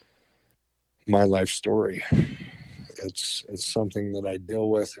 my life story. It's something that I deal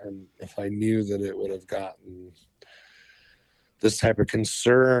with, and if I knew that it would have gotten this type of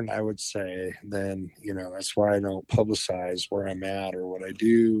concern, I would say, then, that's why I don't publicize where I'm at or what I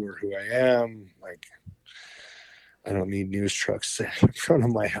do or who I am. Like, I don't need news trucks sitting in front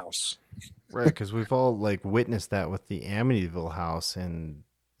of my house. Right, because we've all like witnessed that with the Amityville house, and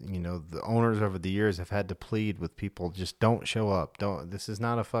the owners over the years have had to plead with people, just don't show up. Don't. This is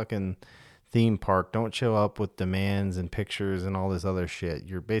not a fucking theme park. Don't show up with demands and pictures and all this other shit.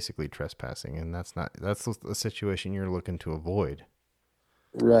 You're basically trespassing, and that's the situation you're looking to avoid.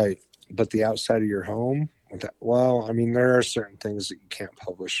 Right, but the outside of your home. Well, I mean, there are certain things that you can't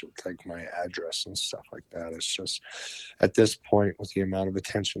publish with like my address and stuff like that. It's just at this point, with the amount of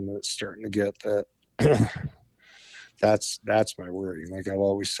attention that it's starting to get, that that's my worry. Like I've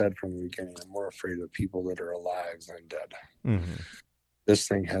always said from the beginning, I'm more afraid of people that are alive than dead. Mm-hmm. This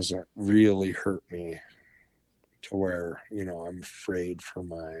thing hasn't really hurt me to where, I'm afraid for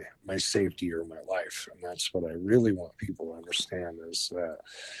my safety or my life. And that's what I really want people to understand, is that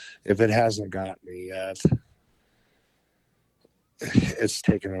if it hasn't got me yet, it's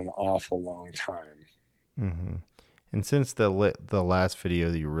taken an awful long time. Mm-hmm. And since the last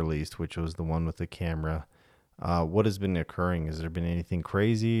video that you released, which was the one with the camera, what has been occurring? Has there been anything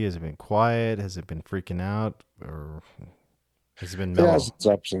crazy? Has it been quiet? Has it been freaking out? Or has it been mellow? It has its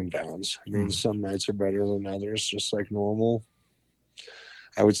ups and downs. I mean, some nights are better than others, just like normal.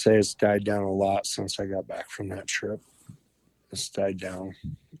 I would say it's died down a lot since I got back from that trip. It's died down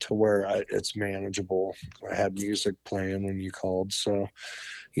to where it's manageable. I had music playing when you called, so,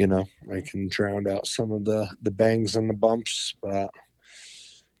 I can drown out some of the bangs and the bumps. But,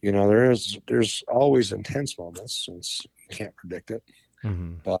 there's always intense moments, since you can't predict it.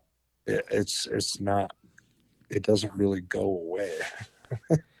 Mm-hmm. But it's not, it doesn't really go away.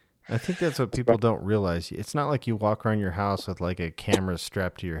 I think that's what people don't realize. It's not like you walk around your house with like a camera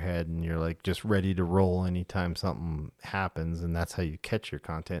strapped to your head and you're like just ready to roll anytime something happens, and that's how you catch your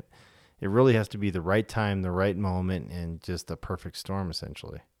content. It really has to be the right time, the right moment, and just the perfect storm,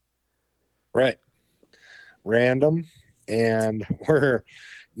 essentially. Right. Random. And where,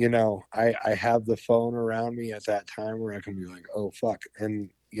 I have the phone around me at that time where I can be like, oh, fuck. And,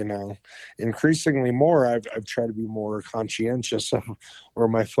 increasingly more, I've tried to be more conscientious of where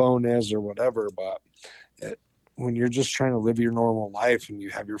my phone is or whatever. But when you're just trying to live your normal life and you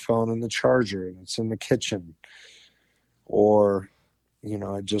have your phone in the charger and it's in the kitchen, or,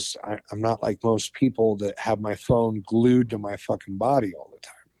 I'm not like most people that have my phone glued to my fucking body all the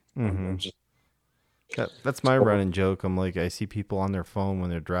time. Mm-hmm. That's my running joke. I'm like, I see people on their phone when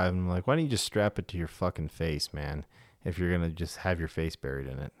they're driving. I'm like, why don't you just strap it to your fucking face, man? If you're going to just have your face buried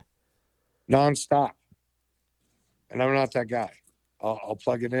in it. Nonstop. And I'm not that guy. I'll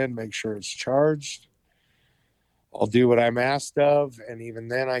plug it in, make sure it's charged. I'll do what I'm asked of. And even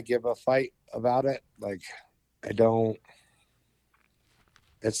then I give a fight about it. Like, I don't,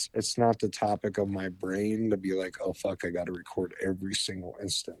 it's not the topic of my brain to be like, oh, fuck, I got to record every single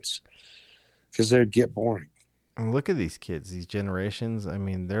instance. Because they'd get boring. And look at these kids, these generations. I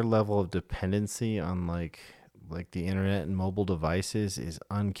mean, their level of dependency on like the internet and mobile devices is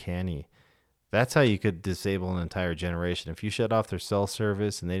uncanny. That's how you could disable an entire generation. If you shut off their cell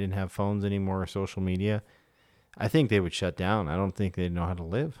service and they didn't have phones anymore or social media, I think they would shut down. I don't think they'd know how to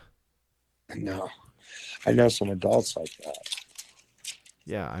live. No. I know some adults like that.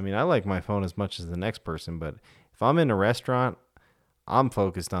 Yeah, I mean, I like my phone as much as the next person, but if I'm in a restaurant, I'm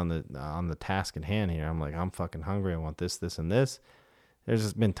focused on the task at hand here. I'm like, I'm fucking hungry. I want this, this, and this. There's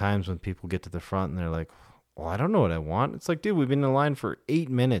just been times when people get to the front and they're like, well, I don't know what I want. It's like, dude, we've been in line for 8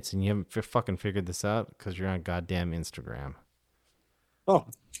 minutes and you haven't fucking figured this out because you're on goddamn Instagram. Oh.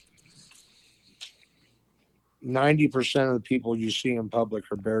 90% of the people you see in public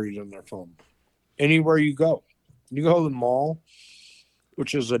are buried in their phone. Anywhere you go. You go to the mall,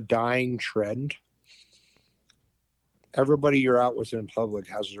 which is a dying trend. Everybody you're out with in public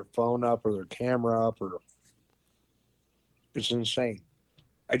has their phone up or their camera up, or it's insane.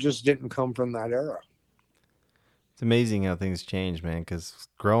 I just didn't come from that era. It's amazing how things change, man, because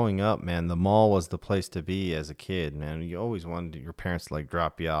growing up, man, the mall was the place to be as a kid, man. You always wanted your parents to like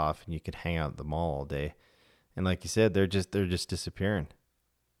drop you off and you could hang out at the mall all day. And like you said, they're just disappearing.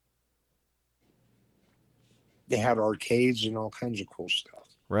 They had arcades and all kinds of cool stuff.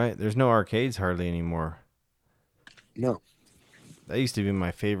 Right. There's no arcades hardly anymore. No. That used to be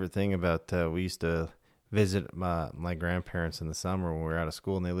my favorite thing about, we used to visit my grandparents in the summer when we were out of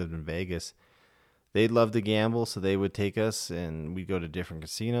school and they lived in Vegas. They'd love to gamble, so they would take us and we'd go to different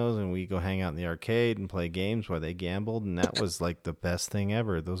casinos and we'd go hang out in the arcade and play games while they gambled. And that was like the best thing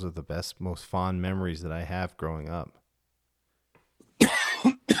ever. Those are the best, most fond memories that I have growing up.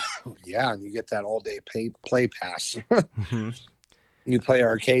 Yeah, and you get that all-day play pass. You play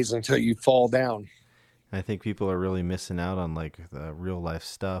arcades until you fall down. I think people are really missing out on like the real life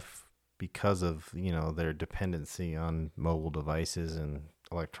stuff because of, their dependency on mobile devices and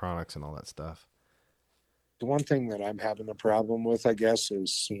electronics and all that stuff. The one thing that I'm having a problem with, I guess,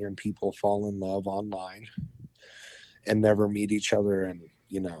 is seeing people fall in love online and never meet each other and,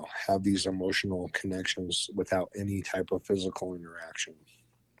 have these emotional connections without any type of physical interaction.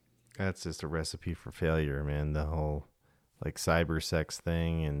 That's just a recipe for failure, man. The whole like cyber sex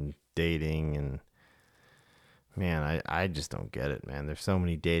thing and dating, and man, I just don't get it, man. There's so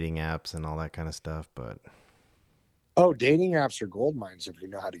many dating apps and all that kind of stuff, but dating apps are gold mines if you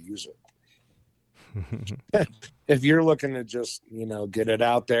know how to use it. If you're looking to just, get it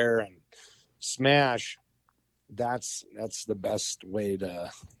out there and smash, that's the best way to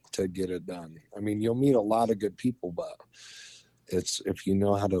get it done. I mean, you'll meet a lot of good people, but it's if you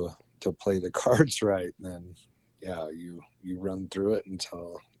know how to play the cards right, then yeah, you run through it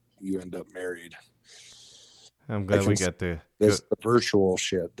until you end up married. I'm glad we got the virtual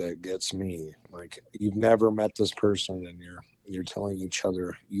shit that gets me. Like, you've never met this person and you're telling each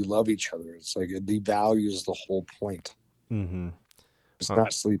other you love each other. It's like it devalues the whole point. Mm-hmm. It's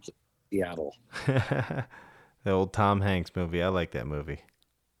not Sleep in Seattle. The old Tom Hanks movie. I like that movie.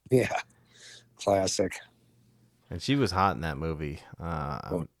 Yeah, classic. And she was hot in that movie.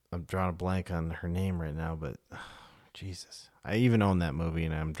 I'm drawing a blank on her name right now, but Jesus, I even own that movie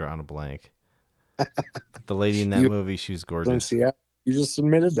and I'm drawing a blank. The lady in that movie, she was gorgeous. Yeah, you just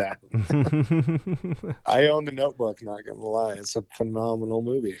admitted that. I own The Notebook, not gonna lie. It's a phenomenal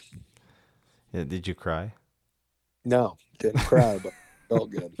movie. Yeah, did you cry? No, didn't cry, but felt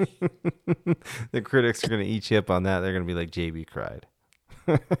good. The critics are gonna eat you up on that. They're gonna be like, JB cried.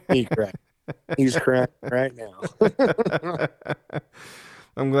 He cried. He's crying right now.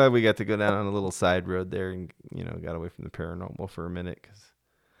 I'm glad we got to go down on a little side road there and, got away from the paranormal for a minute because,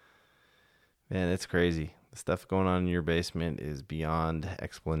 man, it's crazy. The stuff going on in your basement is beyond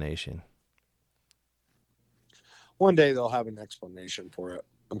explanation. One day they'll have an explanation for it.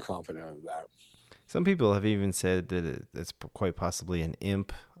 I'm confident of that. Some people have even said that it's quite possibly an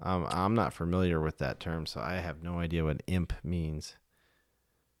imp. I'm not familiar with that term, so I have no idea what imp means.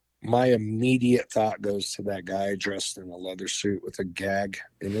 My immediate thought goes to that guy dressed in a leather suit with a gag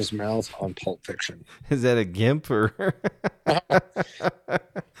in his mouth on Pulp Fiction. Is that a gimp or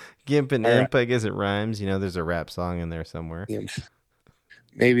gimp and imp? I guess it rhymes. There's a rap song in there somewhere. Imp.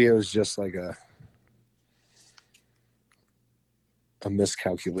 Maybe it was just like a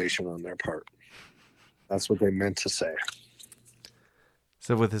miscalculation on their part. That's what they meant to say.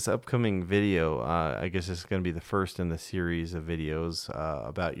 So with this upcoming video, I guess this is going to be the first in the series of videos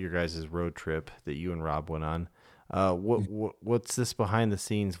about your guys' road trip that you and Rob went on. What's this behind the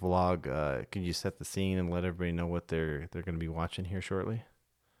scenes vlog? Can you set the scene and let everybody know what they're going to be watching here shortly?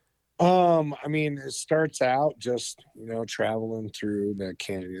 I mean, it starts out just, traveling through the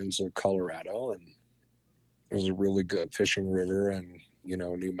canyons of Colorado, and there's a really good fishing river in,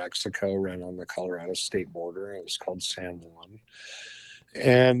 New Mexico, right on the Colorado state border. It was called San Juan.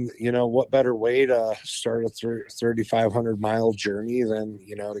 And, what better way to start a 3,500 mile journey than,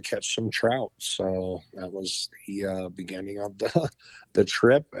 to catch some trout. So that was the beginning of the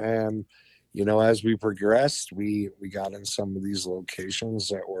trip. And, as we progressed, we got in some of these locations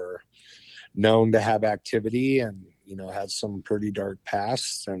that were known to have activity and, had some pretty dark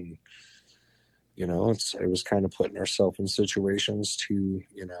pasts. And, it was kind of putting ourselves in situations to,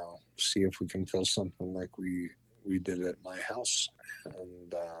 see if we can feel something like we did at my house.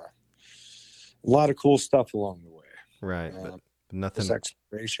 And a lot of cool stuff along the way. Right. But nothing. This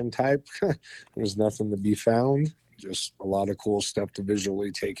exploration type, there's nothing to be found. Just a lot of cool stuff to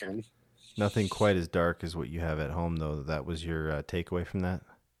visually take in. Nothing quite as dark as what you have at home, though. That was your takeaway from that?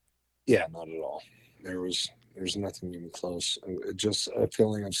 Yeah, not at all. There's nothing even close. Just a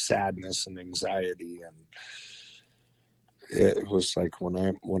feeling of sadness and anxiety, and it was like when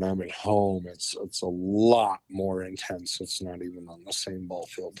I'm at home, it's a lot more intense. It's not even on the same ball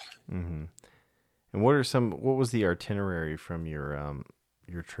field. Mm-hmm. And what was the itinerary from your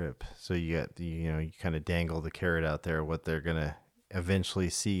trip? So you kind of dangle the carrot out there, what they're gonna eventually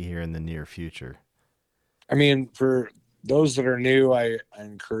see here in the near future. I mean, for those that are new, I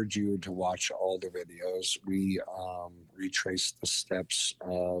encourage you to watch all the videos. We retraced the steps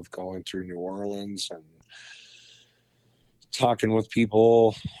of going through New Orleans and talking with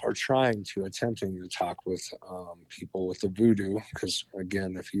people, or attempting to talk with people with the voodoo, because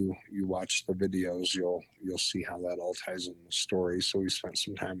again, if you watch the videos, you'll see how that all ties in the story. So we spent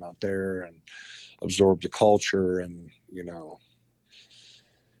some time out there and absorbed the culture, and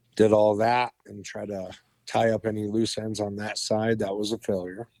did all that and try to tie up any loose ends on that side. That was a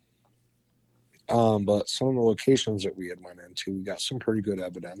failure. But some of the locations that we had went into, we got some pretty good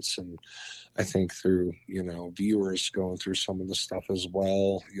evidence. And I think through, viewers going through some of the stuff as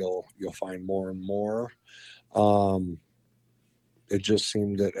well, you'll find more and more. It just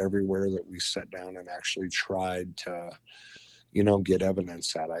seemed that everywhere that we sat down and actually tried to, get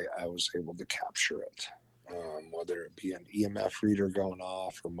evidence that I was able to capture it. Whether it be an EMF reader going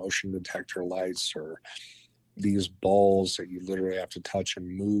off or motion detector lights or these balls that you literally have to touch and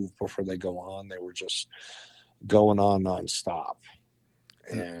move before they go on, they were just going on nonstop.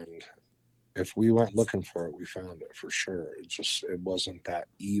 And if we went looking for it, we found it for sure. It wasn't that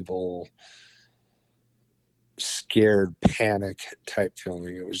evil, scared, panic type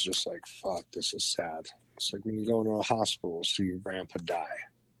feeling. It was just like, fuck, this is sad. It's like when you go into a hospital, see your grandpa die.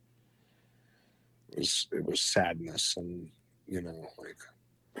 It was sadness and, like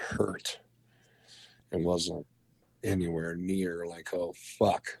hurt. It wasn't anywhere near like, oh,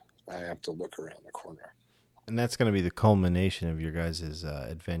 fuck, I have to look around the corner. And that's going to be the culmination of your guys'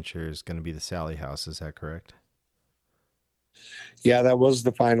 adventure is going to be the Sally House. Is that correct? Yeah, that was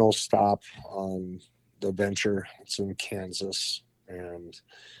the final stop on the venture. It's in Kansas. And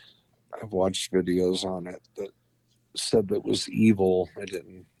I've watched videos on it that said that it was evil. I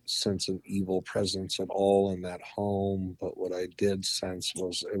didn't sense an evil presence at all in that home. But what I did sense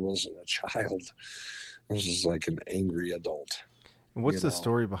was it wasn't a child. This is like an angry adult. What's the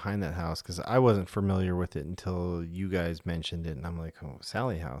story behind that house? Because I wasn't familiar with it until you guys mentioned it, and I'm like, oh,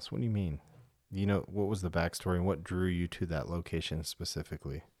 Sally House? What do you mean? What was the backstory and what drew you to that location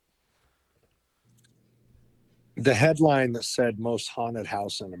specifically? The headline that said most haunted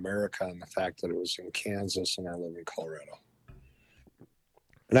house in America and the fact that it was in Kansas and I live in Colorado.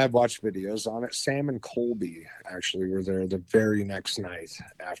 And I've watched videos on it. Sam and Colby actually were there the very next night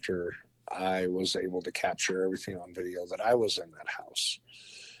after I was able to capture everything on video that I was in that house.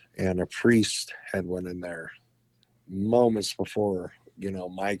 And a priest had went in there moments before,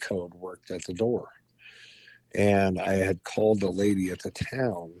 my code worked at the door. And I had called a lady at the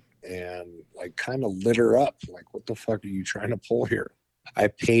town and like kind of lit her up. Like, what the fuck are you trying to pull here? I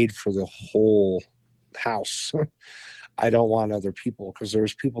paid for the whole house. I don't want other people because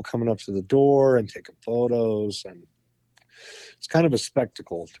there's people coming up to the door and taking photos, and it's kind of a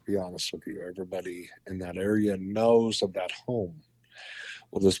spectacle, to be honest with you. Everybody in that area knows of that home.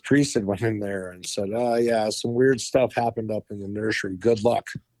 Well, this priest had went in there and said, oh, yeah, some weird stuff happened up in the nursery. Good luck.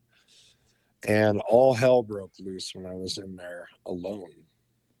 And all hell broke loose when I was in there alone.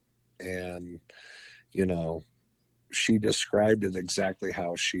 And, she described it exactly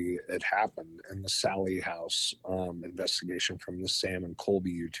how it happened in the Sally House investigation from the Sam and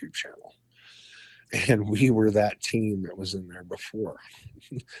Colby YouTube channel. And we were that team that was in there before,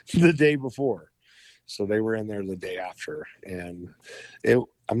 the day before. So they were in there the day after. And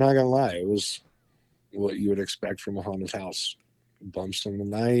I'm not going to lie, it was what you would expect from a haunted house. Bumps in the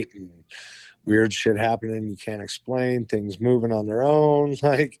night and weird shit happening you can't explain, things moving on their own.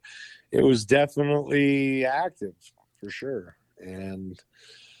 Like, it was definitely active for sure. And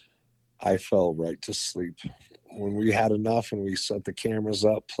I fell right to sleep. When we had enough and we set the cameras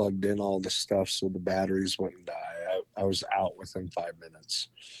up, plugged in all the stuff so the batteries wouldn't die, I was out within 5 minutes.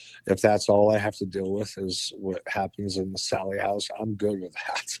 If that's all I have to deal with is what happens in the Sally House, I'm good with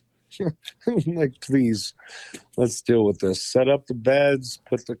that. Like, please, let's deal with this. Set up the beds,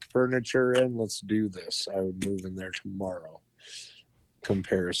 put the furniture in, let's do this. I would move in there tomorrow.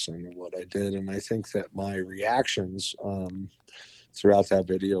 Comparison of what I did. And I think that my reactions throughout that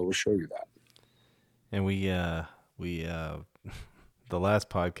video will show you that. And we the last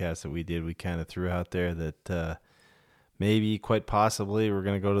podcast that we did, we kind of threw out there that maybe quite possibly we're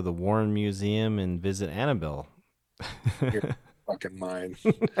going to go to the Warren Museum and visit Annabelle. You're fucking mine.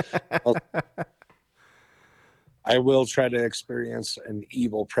 I will try to experience an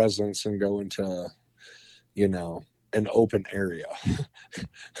evil presence and go into, an open area.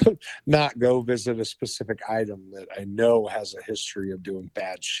 Not go visit a specific item that I know has a history of doing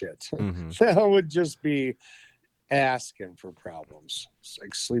bad shit. Mm-hmm. That would just be asking for problems. It's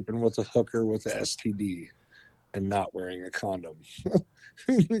like sleeping with a hooker with a STD and not wearing a condom.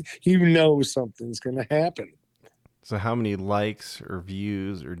 Something's going to happen. So how many likes or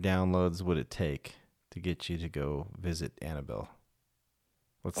views or downloads would it take to get you to go visit Annabelle?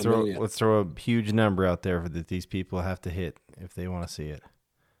 Let's throw a huge number out there that these people have to hit if they want to see it.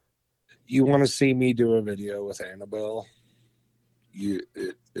 You want to see me do a video with Annabelle?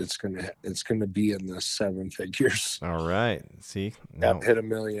 It's gonna be in the 7 figures. All right. See, I've hit 1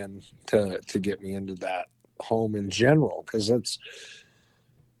 million to get me into that home in general, because it's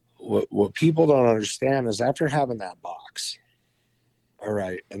what people don't understand is after having that box, all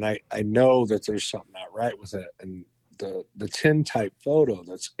right, and I know that there's something not right with it, and the tin type photo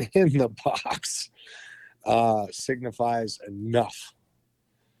that's in the box signifies enough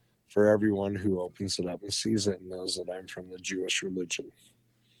for everyone who opens it up and sees it and knows that I'm from the Jewish religion.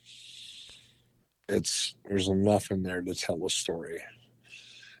 There's enough in there to tell a story.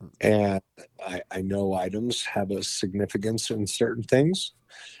 And I know items have a significance in certain things.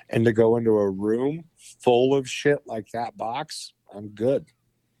 And to go into a room full of shit like that box, I'm good.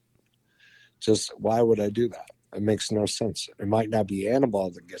 Just why would I do that? It makes no sense. It might not be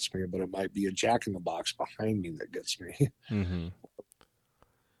Annabelle that gets me, but it might be a Jack in the Box behind me that gets me. Mm-hmm.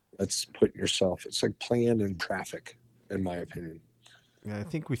 That's putting yourself, it's like playing in traffic, in my opinion. Yeah, I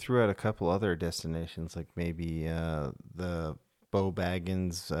think we threw out a couple other destinations, like maybe the Bo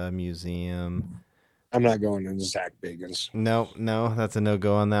Baggins Museum. I'm not going into Zach Bagans. No, that's a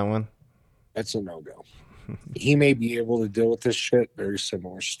no-go on that one. That's a no-go. He may be able to deal with this shit. Very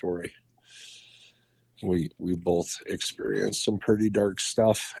similar story. We both experienced some pretty dark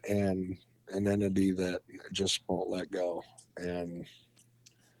stuff and an entity that just won't let go. And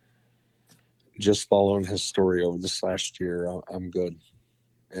just following his story over this last year, I'm good.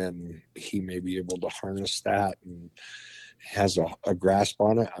 And he may be able to harness that and has a grasp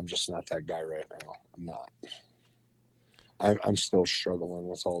on it. I'm just not that guy right now. I'm not. I'm still struggling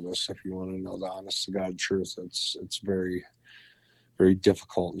with all this. If you want to know the honest to God truth, it's very, very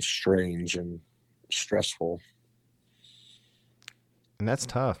difficult and strange and stressful. And that's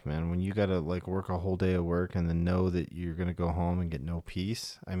tough, man. When you gotta like work a whole day of work and then know that you're gonna go home and get no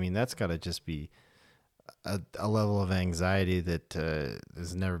peace. I mean, that's gotta just be a level of anxiety that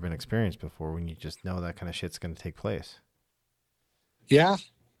has never been experienced before. When you just know that kind of shit's gonna take place. Yeah,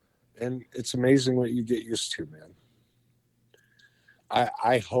 and it's amazing what you get used to, man.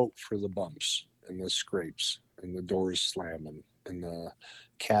 I hope for the bumps and the scrapes and the doors slamming and the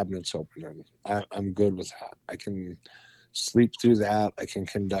cabinets opening. I'm good with that. I can sleep through that. I can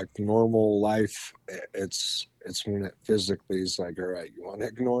conduct normal life. It's when it physically is like, all right, you want to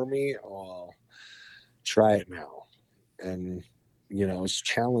ignore me? Oh, try it now. And, it's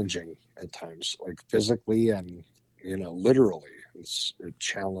challenging at times, like physically and, literally. It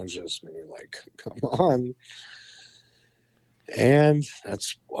challenges me, like, come on. And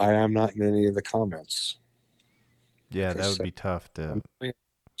that's why I'm not in any of the comments. Yeah, Like that would be tough to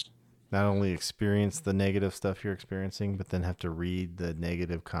not only experience the negative stuff you're experiencing, but then have to read the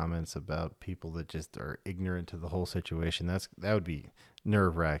negative comments about people that just are ignorant to the whole situation. That would be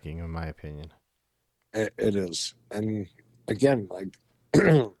nerve-wracking, in my opinion. It is. And again, like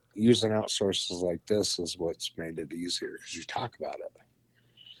using outsources like this is what's made it easier because you talk about it.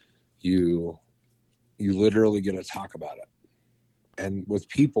 You literally get to talk about it. And with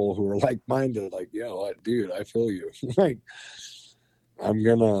people who are like-minded, like, yo, dude, I feel you. Like, I'm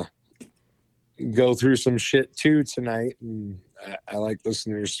going to go through some shit too tonight. And I like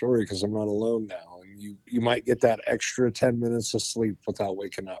listening to your story because I'm not alone now. And you might get that extra 10 minutes of sleep without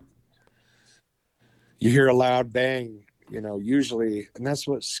waking up. You hear a loud bang, usually, and that's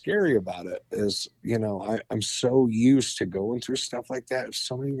what's scary about it is, I'm so used to going through stuff like that. If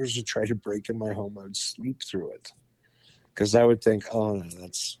somebody was to try to break in my home, I would sleep through it. Because I would think, oh, no,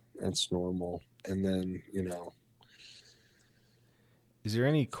 that's normal. And then, is there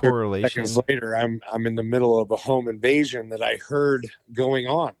any correlation? Seconds later, I'm in the middle of a home invasion that I heard going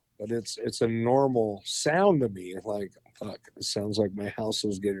on. But it's a normal sound to me. Like, fuck, it sounds like my house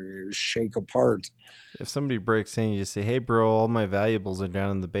is getting ready to shake apart. If somebody breaks in, you just say, hey, bro, all my valuables are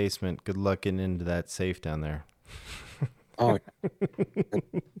down in the basement. Good luck getting into that safe down there. Oh,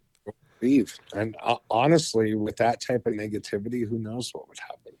 leave. And honestly, with that type of negativity, who knows what would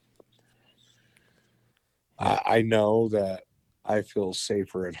happen? I know that I feel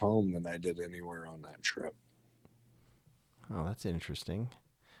safer at home than I did anywhere on that trip. Oh, that's interesting.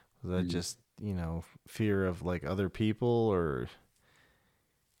 Was that just, fear of like other people or?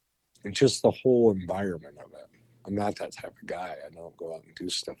 It's just the whole environment of it. I'm not that type of guy. I don't go out and do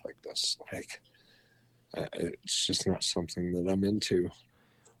stuff like this. Like, it's just not something that I'm into.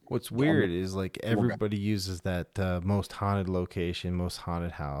 What's weird is like everybody uses that most haunted location, most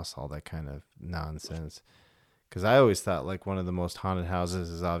haunted house, all that kind of nonsense. Because I always thought like one of the most haunted houses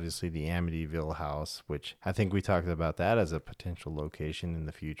is obviously the Amityville house, which I think we talked about that as a potential location in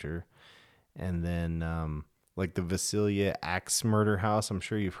the future. And then like the Vasilia Axe murder house. I'm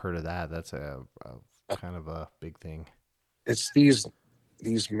sure you've heard of that. That's a kind of a big thing. It's these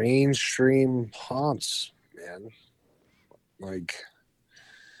mainstream haunts, man. Like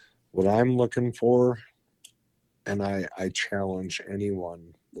what I'm looking for, and I challenge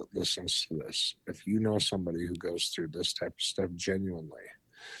anyone that listens to this, if you know somebody who goes through this type of stuff genuinely,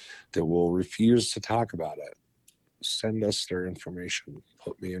 that will refuse to talk about it, send us their information,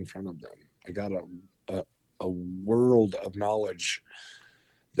 put me in front of them. I got a world of knowledge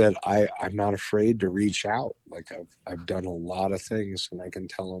that I'm not afraid to reach out. Like I've done a lot of things, and I can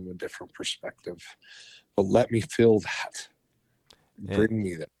tell them a different perspective. But let me feel that. Bring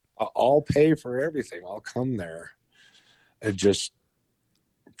me that. I'll pay for everything. I'll come there and just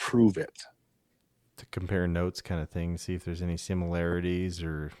prove it. To compare notes kind of thing, see if there's any similarities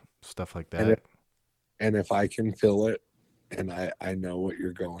or stuff like that. And if I can feel it, and I know what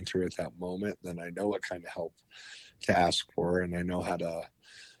you're going through at that moment, then I know what kind of help to ask for, and I know how to,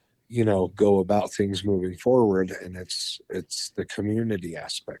 go about things moving forward. And it's the community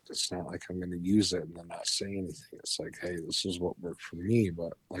aspect. It's not like I'm going to use it and then not say anything. It's like, hey, this is what worked for me.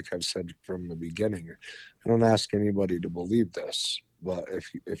 But like I've said from the beginning, I don't ask anybody to believe this. But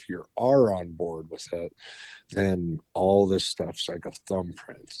if you are on board with it, then all this stuff's like a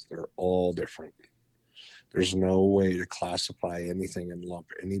thumbprint. They're all different. There's no way to classify anything and lump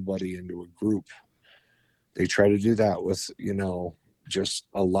anybody into a group. They try to do that with, just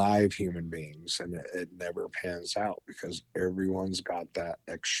alive human beings, and it never pans out because everyone's got that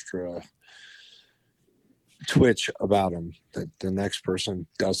extra twitch about them that the next person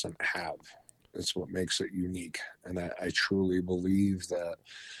doesn't have. That's what makes it unique. And I truly believe that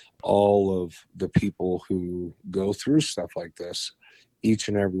all of the people who go through stuff like this, each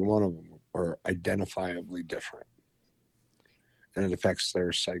and every one of them are identifiably different. And it affects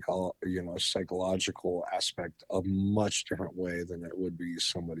their psychological aspect a much different way than it would be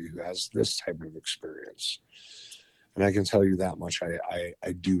somebody who has this type of experience. And I can tell you that much. I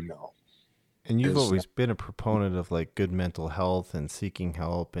do know. And you've always been a proponent of like good mental health and seeking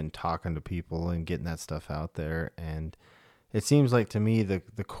help and talking to people and getting that stuff out there. And it seems like to me the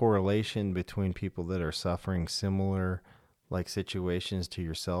correlation between people that are suffering similar like situations to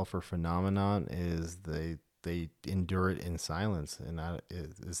yourself or phenomenon is they endure it in silence. And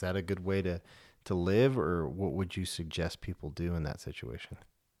is that a good way to live, or what would you suggest people do in that situation?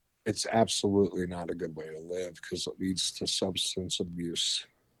 It's absolutely not a good way to live because it leads to substance abuse,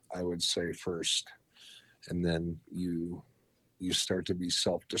 I would say, first. And then you start to be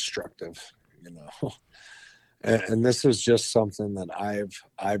self-destructive, And this is just something that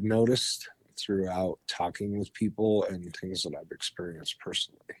I've noticed throughout talking with people and things that I've experienced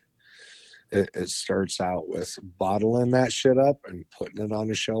personally. It starts out with bottling that shit up and putting it on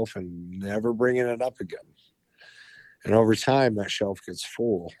a shelf and never bringing it up again. And over time, that shelf gets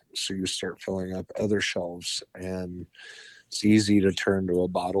full. So you start filling up other shelves, and it's easy to turn to a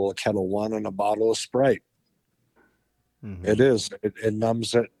bottle of Kettle One and a bottle of Sprite. Mm-hmm. It is. It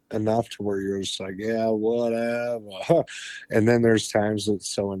numbs it enough to where you're just like, yeah, whatever. And then there's times it's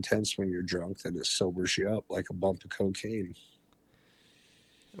so intense when you're drunk that it sobers you up like a bump of cocaine.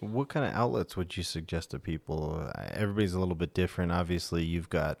 What kind of outlets would you suggest to people? Everybody's a little bit different. Obviously, you've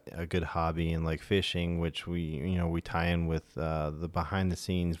got a good hobby in like fishing, which we tie in with the behind the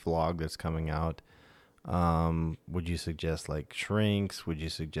scenes vlog that's coming out. Would you suggest like shrinks? Would you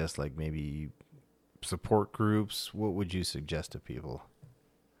suggest like maybe support groups? What would you suggest to people?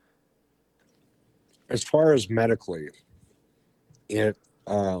 As far as medically, just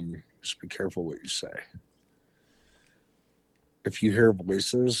be careful what you say. If you hear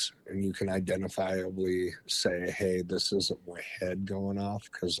voices and you can identifiably say, hey, this isn't my head going off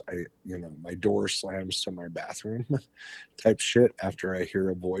because my door slams to my bathroom type shit after I hear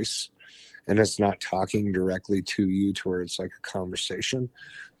a voice and it's not talking directly to you to where it's like a conversation,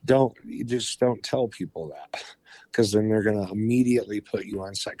 you just don't tell people that, because then they're going to immediately put you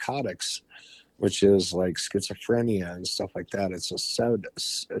on psychotics, which is like schizophrenia and stuff like that. It's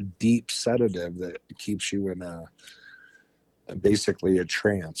a deep sedative that keeps you in basically a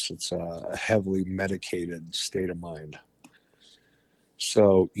trance. It's a heavily medicated state of mind.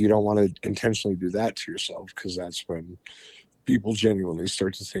 So you don't want to intentionally do that to yourself, because that's when people genuinely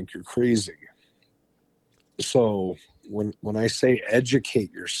start to think you're crazy. So when I say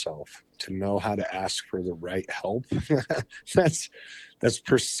educate yourself to know how to ask for the right help, that's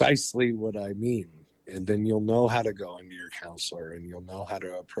precisely what I mean. And then you'll know how to go into your counselor, and you'll know how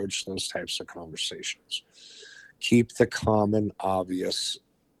to approach those types of conversations. Keep the common, obvious,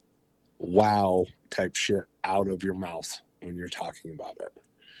 wow type shit out of your mouth when you're talking about it.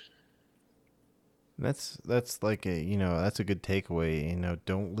 That's like that's a good takeaway.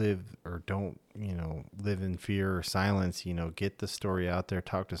 Don't live in fear or silence. Get the story out there,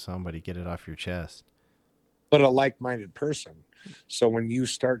 talk to somebody, get it off your chest. But a like-minded person, So when you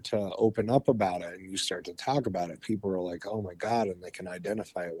start to open up about it and you start to talk about it, people are like, oh my God, and they can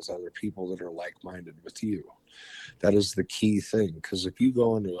identify it with other people that are like-minded with you. That is the key thing, because if you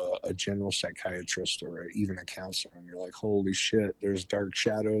go into a general psychiatrist or even a counselor and you're like, holy shit, there's dark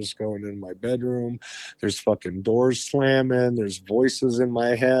shadows going in my bedroom, there's fucking doors slamming, there's voices in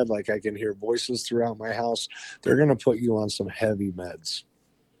my head, like I can hear voices throughout my house, they're going to put you on some heavy meds.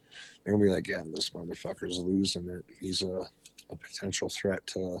 They're going to be like, yeah, this motherfucker's losing it. He's a potential threat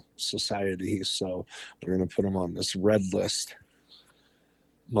to society, so we're going to put him on this red list.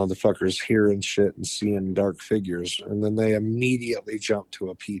 Motherfuckers hearing shit and seeing dark figures, and then they immediately jump to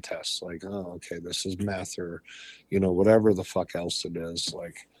a P test, like, oh, okay, this is meth, or whatever the fuck else it is.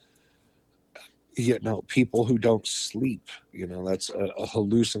 Like, people who don't sleep, that's a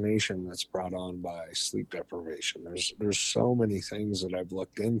hallucination that's brought on by sleep deprivation. There's so many things that I've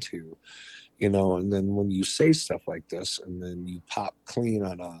looked into, and then when you say stuff like this and then you pop clean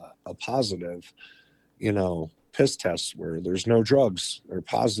on a positive, piss test where there's no drugs, or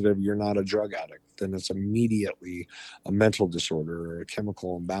positive you're not a drug addict, then it's immediately a mental disorder or a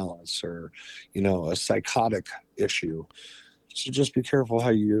chemical imbalance or a psychotic issue. So just be careful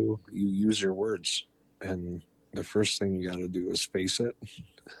how you use your words, and the first thing you got to do is face it,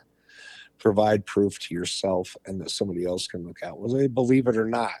 provide proof to yourself and that somebody else can look at, whether they believe it or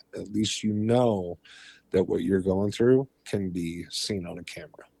not. At least that what you're going through can be seen on a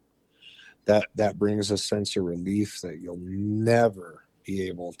camera. That brings a sense of relief that you'll never be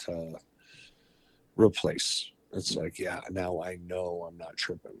able to replace. It's like, yeah, now I know I'm not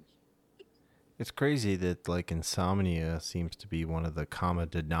tripping. It's crazy that like insomnia seems to be one of the common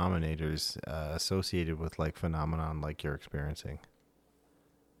denominators associated with like phenomenon like you're experiencing.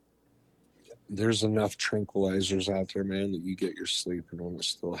 There's enough tranquilizers out there, man, that you get your sleep, and when it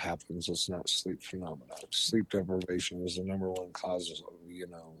still happens, it's not sleep phenomenon. Sleep deprivation is the number one cause of,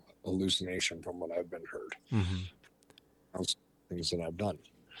 hallucination from what I've been heard. Mm-hmm. Things that I've done.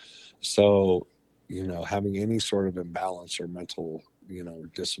 So, having any sort of imbalance or mental,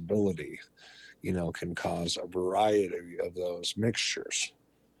 disability, can cause a variety of those mixtures.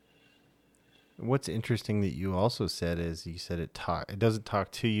 What's interesting that you also said is you said it doesn't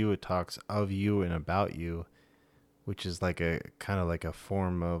talk to you, it talks of you and about you, which is like a kind of like a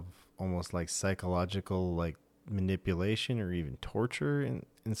form of almost like psychological like manipulation or even torture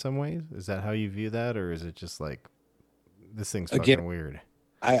in some ways. Is that how you view that, or is it just like this thing's fucking weird?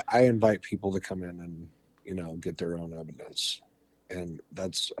 I invite people to come in and get their own evidence, and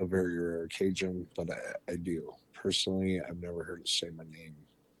that's a very rare occasion, but I do personally. I've never heard it say my name.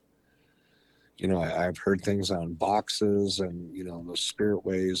 I've heard things on boxes and those spirit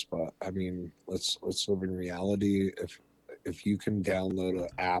ways, but I mean, let's live in reality. If you can download an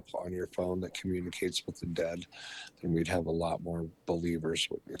app on your phone that communicates with the dead, then we'd have a lot more believers,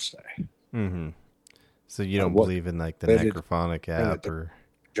 what you say. Mm-hmm. So you don't believe in like the necrophonic app or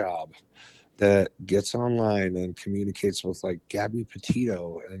job that gets online and communicates with like Gabby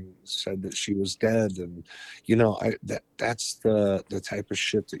Petito and said that she was dead, and that's the type of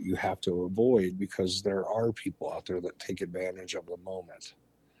shit that you have to avoid, because there are people out there that take advantage of the moment.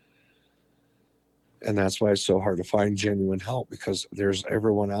 And that's why it's so hard to find genuine help, because there's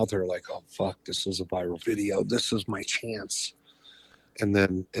everyone out there like, oh fuck, this is a viral video, this is my chance. And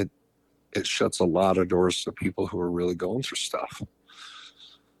then it shuts a lot of doors to people who are really going through stuff.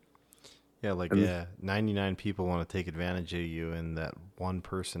 Yeah, 99 people want to take advantage of you, and that one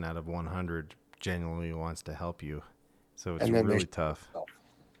person out of 100 genuinely wants to help you. So it's really tough.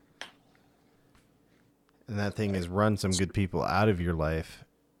 And that thing has run some good people out of your life,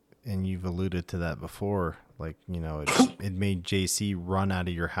 and you've alluded to that before. Like, it made JC run out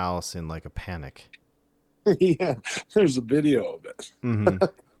of your house in like a panic. Yeah, there's a video of it. Mm-hmm.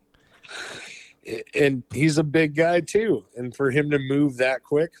 And he's a big guy too, and for him to move that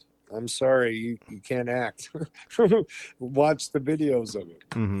quick, I'm sorry, you can't act. Watch the videos of it.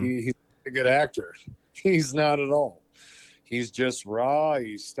 Mm-hmm. He's a good actor. He's not at all. He's just raw.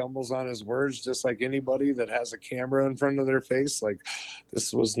 He stumbles on his words just like anybody that has a camera in front of their face. Like,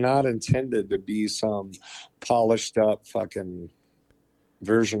 this was not intended to be some polished up fucking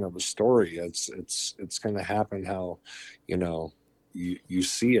version of a story. It's going to happen how, you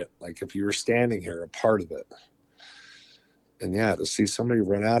see it. Like if you were standing here, a part of it. And yeah, to see somebody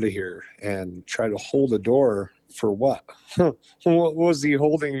run out of here and try to hold a door for what? What was he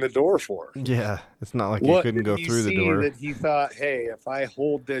holding the door for? Yeah, it's not like he couldn't go through the door. That he thought, hey, if I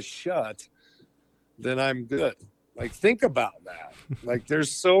hold this shut, then I'm good. Like, think about that. Like,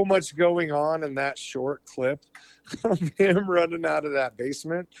 there's so much going on in that short clip of him running out of that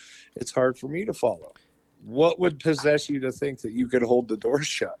basement. It's hard for me to follow. What would possess you to think that you could hold the door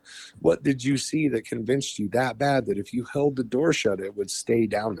shut? What did you see that convinced you that bad that if you held the door shut, it would stay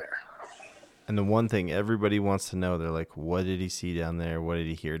down there? And the one thing everybody wants to know, they're like, what did he see down there? What did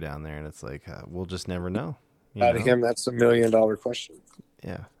he hear down there? And it's like, we'll just never know. Out of him, that's $1 million question.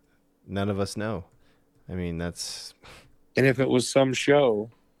 Yeah. None of us know. I mean, that's... And if it was some show,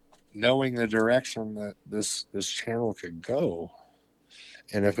 knowing the direction that this channel could go,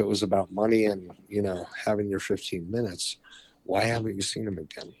 and if it was about money and, you know, having your 15 minutes, why haven't you seen him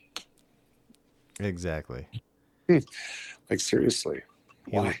again? Exactly. Seriously,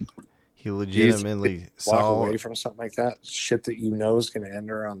 why? He legitimately walk away from something like that, shit that you know is going to end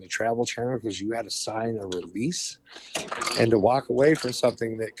her on the Travel Channel because you had to sign a release, and to walk away from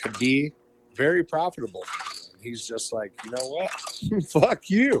something that could be very profitable. And he's just like, you know what? Fuck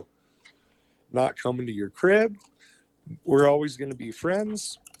you. Not coming to your crib. We're always going to be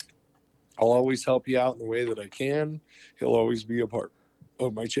friends. I'll always help you out in the way that I can. He'll always be a part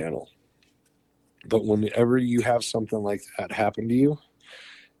of my channel. But whenever you have something like that happen to you,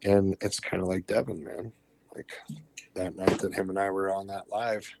 and it's kind of like Devin, man. Like that night that him and I were on that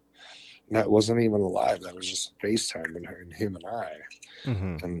live, and that wasn't even a live. That was just FaceTime and him and I.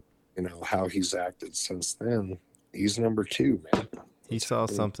 Mm-hmm. And, you know, how he's acted since then. He's number 2, man. He saw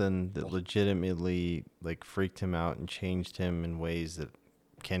something that legitimately like freaked him out and changed him in ways that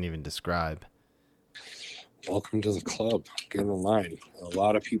can't even describe. Welcome to the club. Get in line. A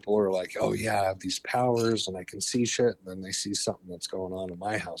lot of people are like, oh yeah, I have these powers and I can see shit. And then they see something that's going on in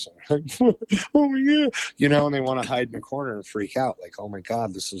my house. And they're like, oh my God. You know, and they want to hide in a corner and freak out. Like, oh my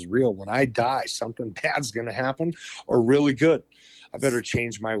God, this is real. When I die, something bad's going to happen or really good. I better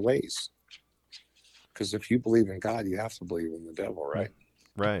change my ways. Because if you believe in God, you have to believe in the devil, right?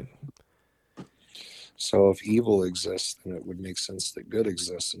 Right. So if evil exists, then it would make sense that good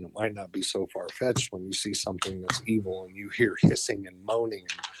exists. And it might not be so far-fetched when you see something that's evil and you hear hissing and moaning.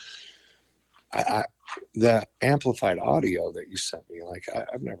 The amplified audio that you sent me, like,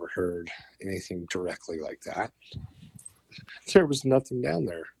 I've never heard anything directly like that. There was nothing down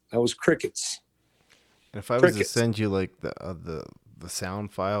there. That was crickets. If I was to send you, like, the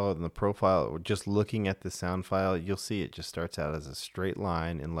sound file and the profile, or just looking at the sound file, you'll see it just starts out as a straight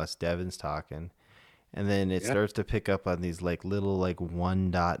line unless Devin's talking. And then it starts to pick up on these like little like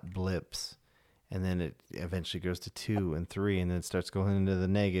 1-dot blips. And then it eventually goes to 2 and 3. And then it starts going into the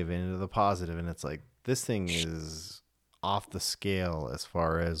negative and into the positive. And it's like, this thing is off the scale as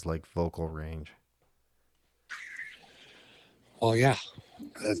far as like vocal range. Well, yeah,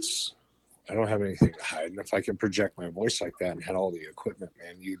 I don't have anything to hide. And if I could project my voice like that and had all the equipment,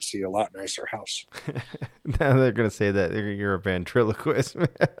 man, you'd see a lot nicer house. Now they're going to say that you're a ventriloquist, man.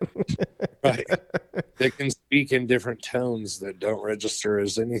 Right. They can speak in different tones that don't register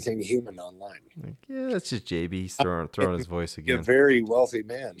as anything human online. Like, yeah, that's just JB. He's throwing his voice again. A very wealthy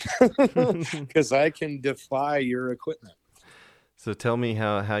man. Because I can defy your equipment. So tell me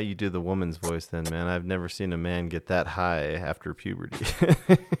how you do the woman's voice then, man. I've never seen a man get that high after puberty.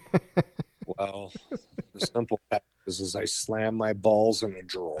 Well, the simple fact is I slam my balls in a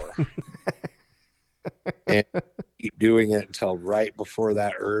drawer and keep doing it until right before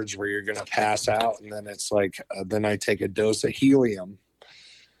that urge where you're going to pass out. And then it's like, then I take a dose of helium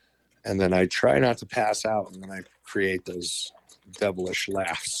and then I try not to pass out. And then I create those devilish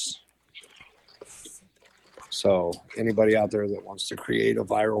laughs. So anybody out there that wants to create a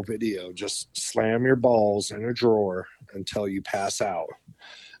viral video, just slam your balls in a drawer until you pass out.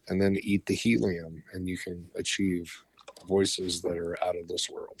 And then eat the helium, and you can achieve voices that are out of this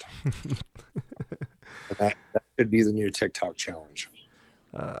world. that could be the new TikTok challenge.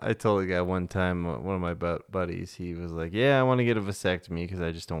 I told a guy one time, one of my buddies, he was like, yeah, I want to get a vasectomy because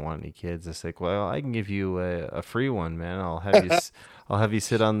I just don't want any kids. I was like, well, I can give you a free one, man. I'll have you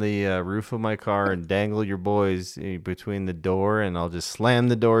sit on the roof of my car and dangle your boys between the door, and I'll just slam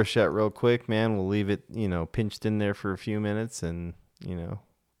the door shut real quick, man. We'll leave it, pinched in there for a few minutes, and,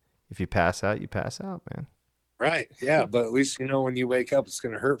 if you pass out, you pass out, man. Right. Yeah. But at least, when you wake up, it's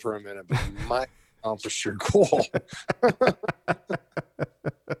going to hurt for a minute, but you might accomplish your goal.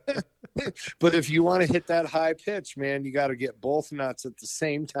 But if you want to hit that high pitch, man, you got to get both nuts at the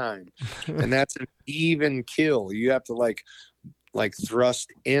same time. And that's an even kill. You have to like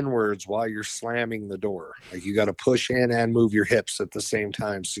thrust inwards while you're slamming the door. Like you got to push in and move your hips at the same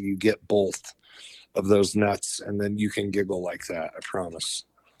time. So you get both of those nuts, and then you can giggle like that. I promise.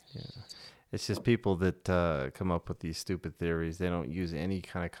 Yeah, it's just people that come up with these stupid theories. They don't use any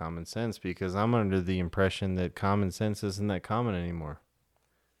kind of common sense because I'm under the impression that common sense isn't that common anymore.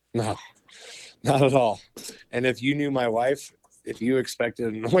 No, not at all. And if you knew my wife, if you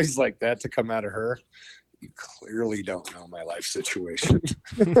expected a noise like that to come out of her, you clearly don't know my life situation.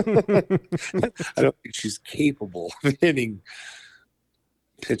 I don't think she's capable of hitting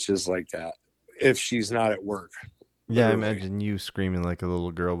pitches like that if she's not at work. Yeah, I Literally. imagine you screaming like a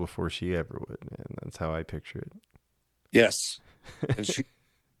little girl before she ever would, man. That's how I picture it. Yes. And she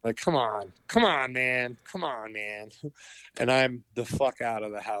like, come on, man. And I'm the fuck out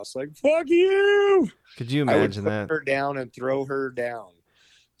of the house. Like, fuck you. Could you imagine I would that? put her down and throw her down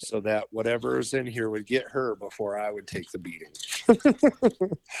so that whatever is in here would get her before I would take the beating.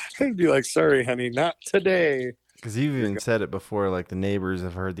 I'd be like, sorry, honey, not today. Because you've even said it before, like the neighbors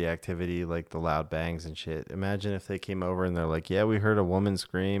have heard the activity, like the loud bangs and shit. Imagine if they came over and they're like, yeah, we heard a woman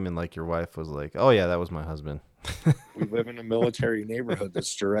scream, and like your wife was like, oh yeah, that was my husband. We live in a military neighborhood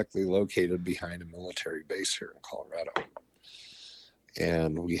that's directly located behind a military base here in Colorado.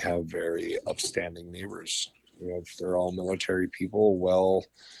 And we have very upstanding neighbors. They're all military people,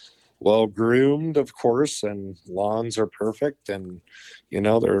 well groomed, of course, and lawns are perfect. And,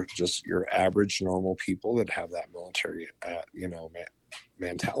 they're just your average normal people that have that military,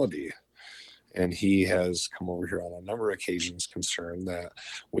 mentality. And he has come over here on a number of occasions concerned that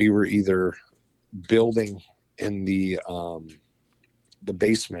we were either building in the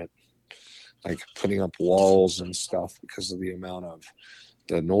basement, like putting up walls and stuff because of the amount of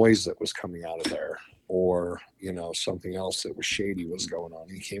the noise that was coming out of there, or something else that was shady was going on.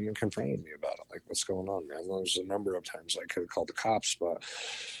 He came and confronted me about it, like, what's going on, man? There's a number of times I could have called the cops, but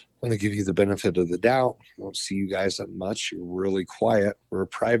when they give you the benefit of the doubt, I don't see you guys that much. You're really quiet. We're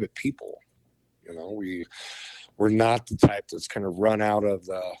private people. We're not the type that's going to run out of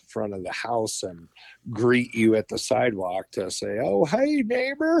the front of the house and greet you at the sidewalk to say, oh, hey,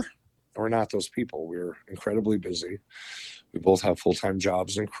 neighbor. We're not those people. We're incredibly busy. We both have full-time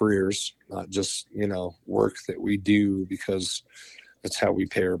jobs and careers, not just, work that we do because that's how we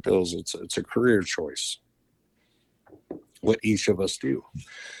pay our bills. It's a career choice, what each of us do.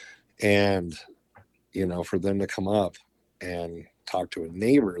 And, for them to come up and talk to a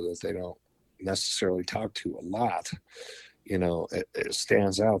neighbor that they don't necessarily talk to a lot, it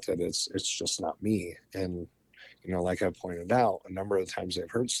stands out that it's just not me. And like I pointed out, a number of times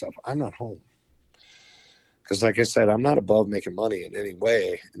I've heard stuff, I'm not home because, like I said, I'm not above making money in any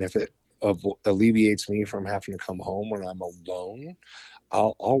way, and if it alleviates me from having to come home when I'm alone,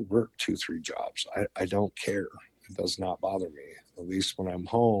 I'll work 2-3 jobs. I don't care. It does not bother me. At least when I'm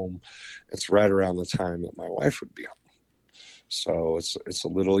home, it's right around the time that my wife would be home. So it's a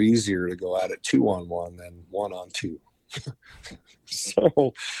little easier to go at it 2-on-1 than 1-on-2.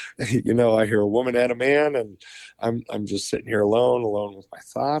 So, I hear a woman and a man, and I'm just sitting here alone with my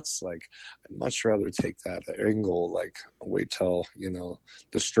thoughts. Like, I'd much rather take that angle. Like, wait till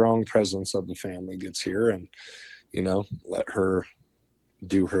the strong presence of the family gets here, and let her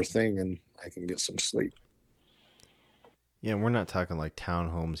do her thing, and I can get some sleep. Yeah, we're not talking like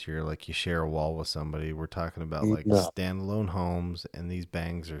townhomes here, like you share a wall with somebody. We're talking about like standalone homes, and these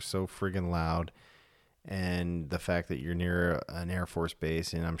bangs are so friggin' loud. And the fact that you're near an Air Force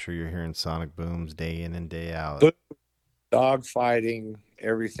base, and I'm sure you're hearing sonic booms day in and day out. Dog fighting,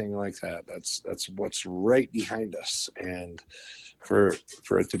 everything like that. That's what's right behind us. And for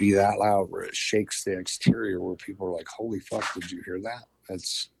it to be that loud where it shakes the exterior, where people are like, holy fuck, did you hear that?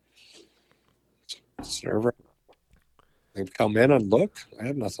 It's nerve-wracking. They come in and look. I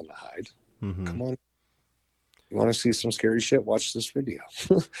have nothing to hide. Mm-hmm. Come on. You want to see some scary shit? Watch this video.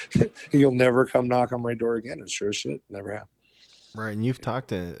 You'll never come knock on my door again. And sure as shit, never have. Right, and you've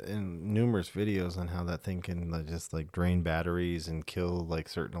talked in numerous videos on how that thing can just like drain batteries and kill like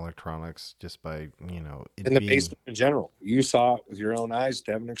certain electronics just by in the basement in general. You saw it with your own eyes.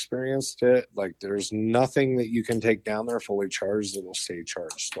 Devin experienced it. Like, there's nothing that you can take down there fully charged that will stay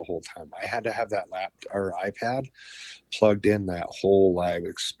charged the whole time. I had to have that iPad plugged in that whole live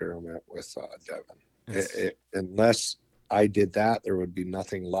experiment with Devin. Unless I did that, there would be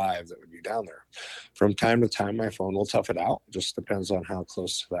nothing live that would be down there. From time to time, my phone will tough it out. Just depends on how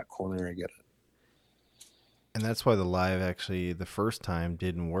close to that corner I get it. And that's why the live actually, the first time,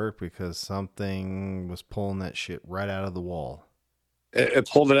 didn't work, because something was pulling that shit right out of the wall. It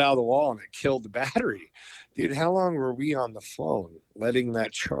pulled it out of the wall, and it killed the battery. Dude, how long were we on the phone letting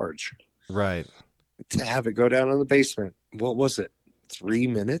that charge? Right. To have it go down in the basement. What was it? 3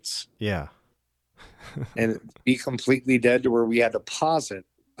 minutes? Yeah. And be completely dead to where we had to pause it,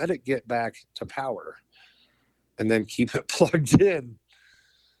 let it get back to power, and then keep it plugged in,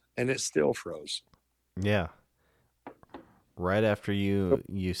 and it still froze. Yeah. Right after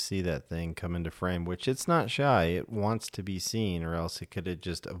you see that thing come into frame, which it's not shy. It wants to be seen, or else it could have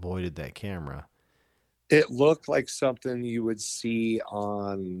just avoided that camera. It looked like something you would see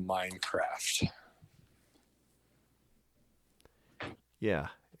on Minecraft. Yeah,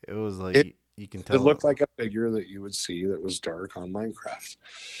 it was like you can tell. It looked like a figure that you would see that was dark on Minecraft.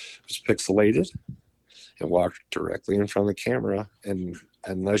 It was pixelated. It walked directly in front of the camera, and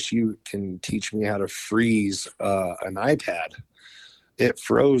unless you can teach me how to freeze an iPad, it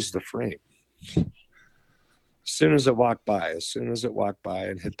froze the frame. As soon as it walked by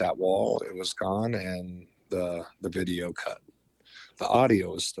and hit that wall, it was gone, and the video cut. The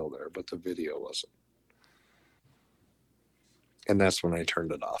audio was still there, but the video wasn't. And that's when I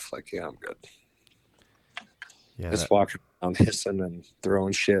turned it off. Like, yeah, I'm good. Yeah, Just walking around hissing and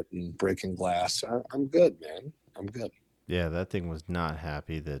throwing shit and breaking glass. I'm good, man. I'm good. Yeah, that thing was not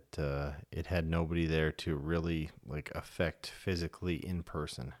happy that it had nobody there to really like affect physically in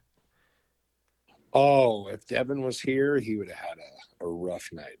person. Oh, if Devin was here, he would have had a rough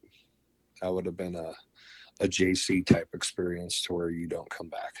night. That would have been a JC type experience to where you don't come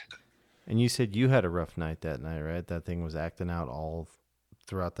back. And you said you had a rough night that night, right? That thing was acting out all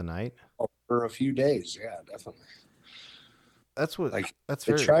throughout the night? Oh, for a few days, yeah, definitely. That's what, like, that's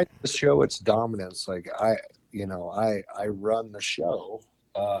it very... tried to show its dominance. Like, I run the show,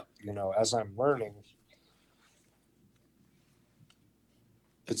 as I'm learning.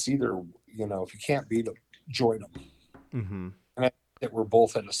 It's either, if you can't beat them, join them. Mm-hmm. And I think that we're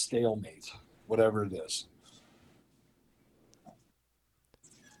both at a stalemate, whatever it is.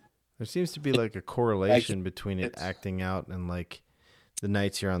 There seems to be like a correlation between it acting out and like the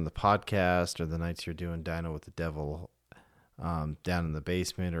nights you're on the podcast or the nights you're doing Dino with the Devil down in the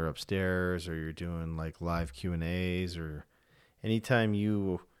basement or upstairs, or you're doing like live Q&As, or anytime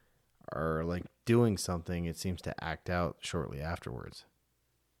you are like doing something, it seems to act out shortly afterwards.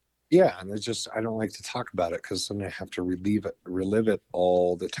 Yeah, and it's just, I don't like to talk about it because then I have to relive it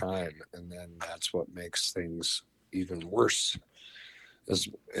all the time, and then that's what makes things even worse.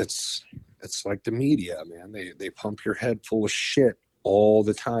 It's like the media, man. They pump your head full of shit all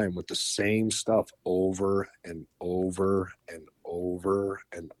the time with the same stuff over and over and over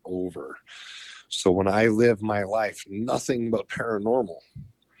and over. So when I live my life nothing but paranormal,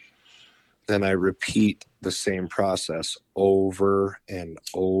 then I repeat the same process over and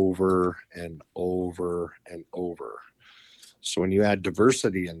over and over and over. So when you add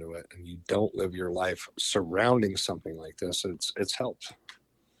diversity into it and you don't live your life surrounding something like this, it's helped.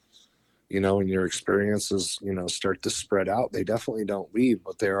 And your experiences, start to spread out. They definitely don't leave,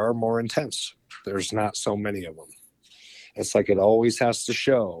 but they are more intense. There's not so many of them. It's like it always has to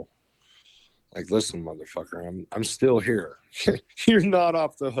show, like, listen, motherfucker, I'm still here. You're not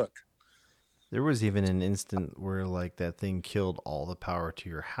off the hook. There was even an instant where like that thing killed all the power to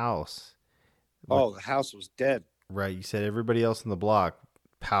your house. Oh, the house was dead. Right. You said everybody else in the block,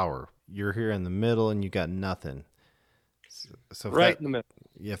 power. You're here in the middle and you got nothing. So right in the middle.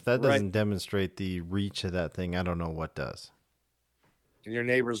 Yeah, if that doesn't demonstrate the reach of that thing, I don't know what does. And your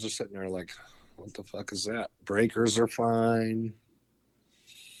neighbors are sitting there like, what the fuck is that? Breakers are fine.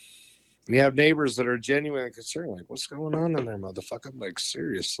 And you have neighbors that are genuinely concerned, like, what's going on in there, motherfucker? Like,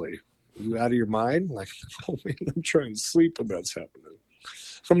 seriously, are you out of your mind? Like, oh man, I'm trying to sleep when that's happening.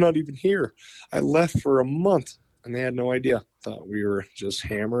 I'm not even here. I left for a month and they had no idea. Thought we were just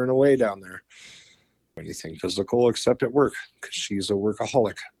hammering away down there. Anything physical except at work, because she's a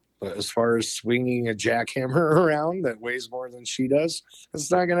workaholic. But as far as swinging a jackhammer around that weighs more than she does,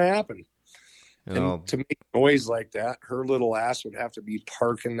 it's not going to happen. And to make noise like that, her little ass would have to be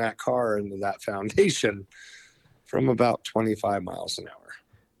parking that car into that foundation from about 25 miles an hour.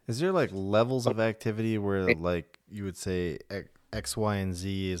 Is there like levels of activity where like you would say X, Y, and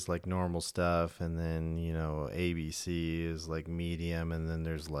Z is like normal stuff, and then, ABC is like medium, and then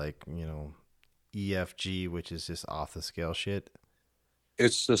there's like, EFG, which is just off the scale shit?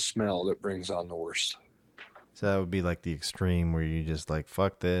 It's the smell that brings on the worst. So that would be like the extreme where you just like,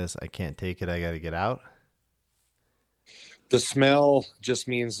 fuck this, I can't take it, I got to get out? The smell just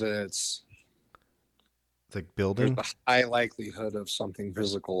means that it's like building? There's a high likelihood of something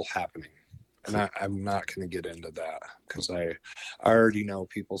physical happening. And I'm not going to get into that because I already know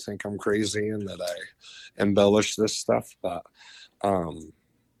people think I'm crazy and that I embellish this stuff. But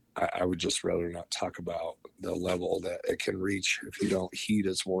I would just rather not talk about the level that it can reach if you don't heed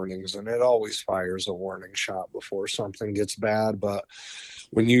its warnings. And it always fires a warning shot before something gets bad. But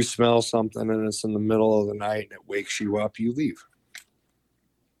when you smell something and it's in the middle of the night and it wakes you up, you leave.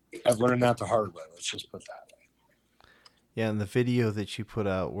 I've learned that the hard way. Let's just put that way. Yeah, and the video that you put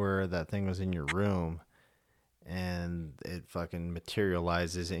out where that thing was in your room and it fucking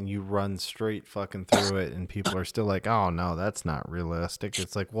materializes and you run straight fucking through it and people are still like, oh no, that's not realistic.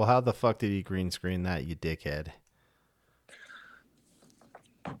 It's like, well, how the fuck did you green screen that, you dickhead?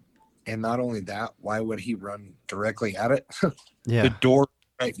 And not only that, why would he run directly at it? Yeah. The door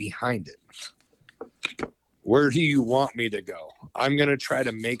right behind it. Where do you want me to go? I'm going to try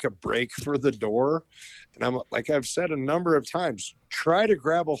to make a break for the door. And I'm like I've said a number of times, try to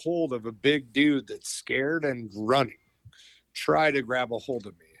grab a hold of a big dude that's scared and running. Try to grab a hold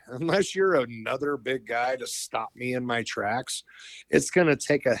of me. Unless you're another big guy to stop me in my tracks, it's going to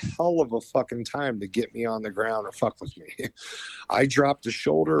take a hell of a fucking time to get me on the ground or fuck with me. I dropped a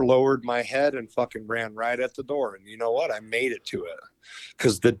shoulder, lowered my head, and fucking ran right at the door. And you know what? I made it to it.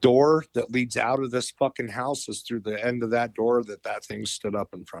 Because the door that leads out of this fucking house is through the end of that door that thing stood up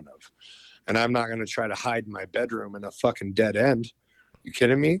in front of. And I'm not going to try to hide in my bedroom in a fucking dead end. You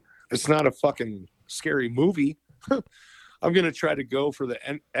kidding me? It's not a fucking scary movie. I'm going to try to go for the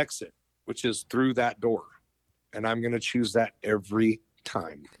exit, which is through that door. And I'm going to choose that every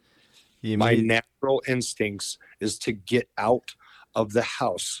time. My natural instincts is to get out of the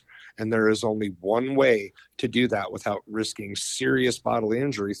house. And there is only one way to do that without risking serious bodily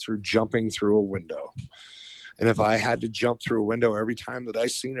injury, through jumping through a window. And if I had to jump through a window every time that I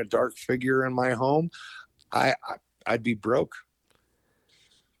seen a dark figure in my home, I'd be broke.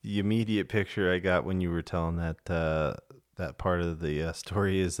 The immediate picture I got when you were telling that part of the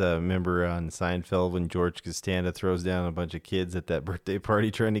story is remember on Seinfeld when George Costanza throws down a bunch of kids at that birthday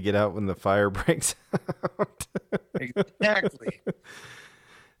party trying to get out when the fire breaks out. Exactly.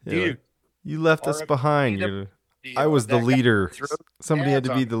 Dude, you left us behind. I was the leader. Somebody had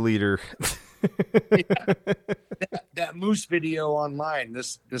to be the leader. Yeah. That moose video online,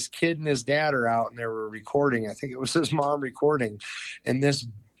 this kid and his dad are out and they were recording. I think it was his mom recording, and this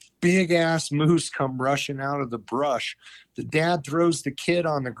big ass moose come rushing out of the brush. The dad throws the kid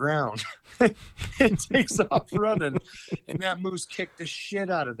on the ground and takes off running, and that moose kicked the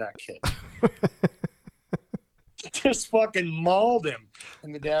shit out of that kid. Just fucking mauled him.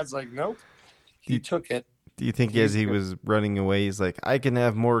 And the dad's like, nope, he took it. Do you think as he was running away, he's like, I can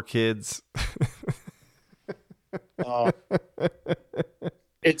have more kids?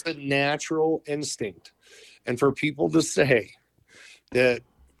 It's a natural instinct. And for people to say that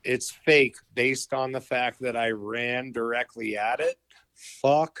it's fake based on the fact that I ran directly at it,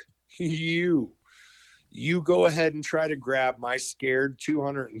 fuck you. You go ahead and try to grab my scared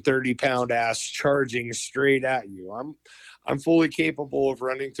 230-pound ass charging straight at you. I'm fully capable of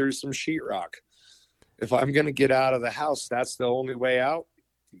running through some sheetrock. If I'm going to get out of the house, that's the only way out.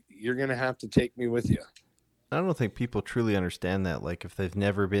 You're going to have to take me with you. I don't think people truly understand that. Like if they've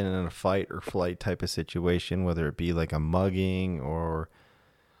never been in a fight or flight type of situation, whether it be like a mugging or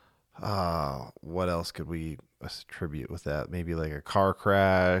what else could we attribute with that? Maybe like a car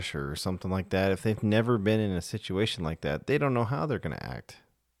crash or something like that. If they've never been in a situation like that, they don't know how they're going to act.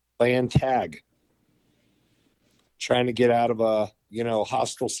 Playing tag. Trying to get out of a,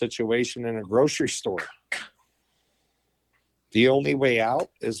 hostile situation in a grocery store. The only way out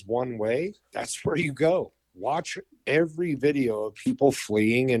is one way. That's where you go. Watch every video of people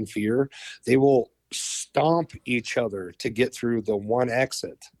fleeing in fear. They will stomp each other to get through the one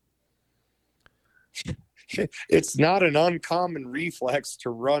exit. It's not an uncommon reflex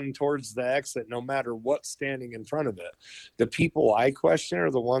to run towards the exit no matter what's standing in front of it. The people I question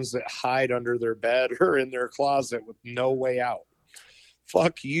are the ones that hide under their bed or in their closet with no way out.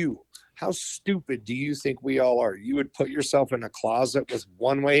 Fuck you. How stupid do you think we all are? You would put yourself in a closet with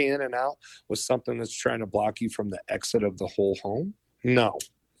one way in and out with something that's trying to block you from the exit of the whole home? No.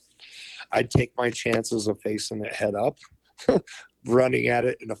 I'd take my chances of facing it head up, running at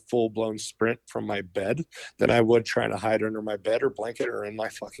it in a full-blown sprint from my bed, than I would trying to hide under my bed or blanket or in my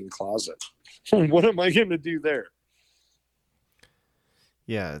fucking closet. What am I going to do there?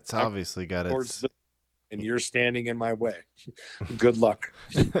 Yeah, it's obviously got its... And you're standing in my way. Good luck.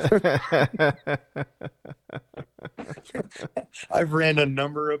 I've ran a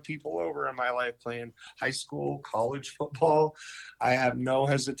number of people over in my life playing high school, college football. I have no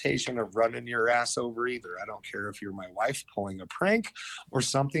hesitation of running your ass over either. I don't care if you're my wife pulling a prank or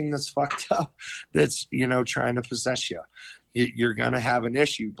something that's fucked up that's, trying to possess you. You're going to have an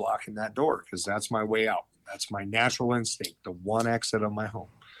issue blocking that door because that's my way out. That's my natural instinct, the one exit of my home.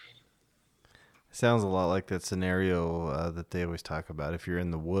 Sounds a lot like that scenario that they always talk about. If you're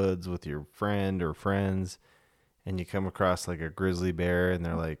in the woods with your friend or friends and you come across like a grizzly bear and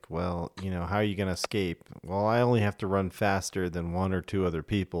they're like, well, how are you going to escape? Well, I only have to run faster than one or two other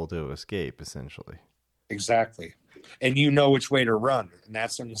people to escape, essentially. Exactly. And you know which way to run. And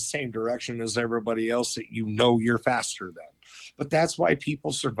that's in the same direction as everybody else that you're faster than. But that's why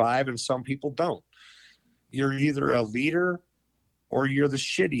people survive and some people don't. You're either a leader or you're the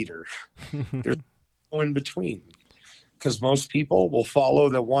shit eater. There's no in between. because most people will follow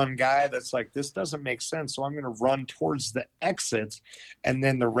the one guy that's like, this doesn't make sense, so I'm going to run towards the exit. And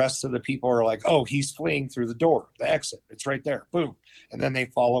then the rest of the people are like, oh, he's fleeing through the door, the exit. It's right there. Boom. And then they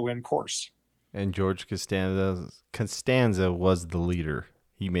follow in course. And George Costanza was the leader.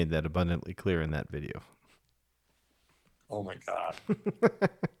 He made that abundantly clear in that video. Oh, my God.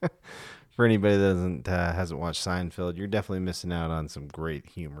 For anybody that hasn't watched Seinfeld, you're definitely missing out on some great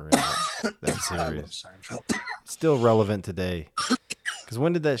humor in that series. Still relevant today. Because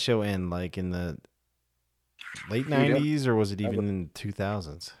when did that show end? Like in the late 90s, or was it even in the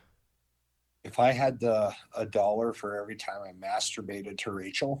 2000s? If I had a dollar for every time I masturbated to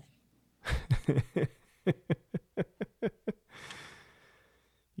Rachel,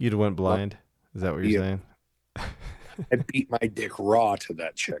 you'd have went blind? Is that what you're saying? I beat my dick raw to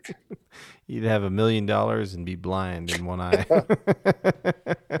that chick. You'd have $1 million and be blind in one eye.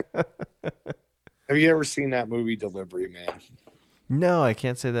 Have you ever seen that movie Delivery Man? No, I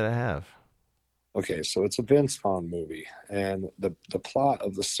can't say that I have. Okay, so it's a Vince Vaughn movie, and the plot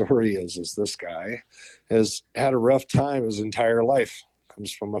of the story is this guy has had a rough time his entire life.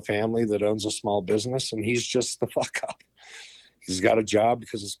 Comes from a family that owns a small business, and he's just the fuck up. He's got a job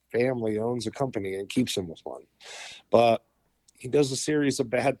because his family owns a company and keeps him with one. But he does a series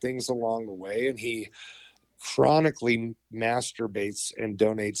of bad things along the way, and he chronically masturbates and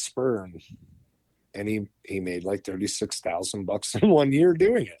donates sperm. And he made like $36,000 in 1 year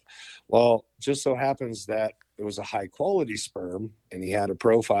doing it. Well, just so happens that it was a high quality sperm, and he had a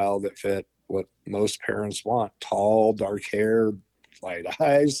profile that fit what most parents want: tall, dark hair, light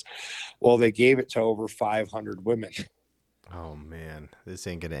eyes. Well, they gave it to over 500 women. Oh, man. This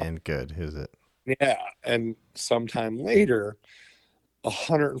ain't going to end good, is it? Yeah. And sometime later,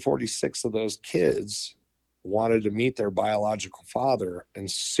 146 of those kids wanted to meet their biological father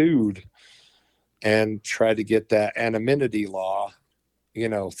and sued and tried to get that anonymity law,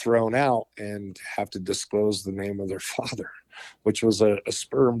 thrown out and have to disclose the name of their father, which was a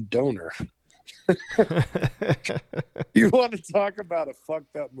sperm donor. You want to talk about a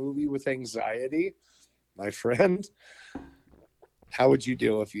fucked up movie with anxiety, my friend? How would you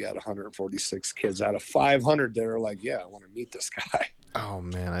do if you had 146 kids out of 500 that are like, yeah, I want to meet this guy? Oh,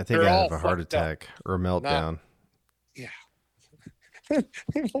 man. I think I'd have a heart attack or a meltdown. Yeah.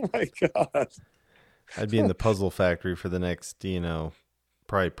 Oh, my God. I'd be in the puzzle factory for the next,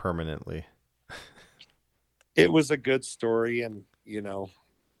 probably permanently. It was a good story. And,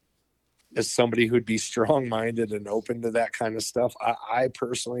 as somebody who'd be strong-minded and open to that kind of stuff, I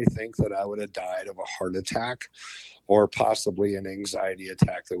personally think that I would have died of a heart attack or possibly an anxiety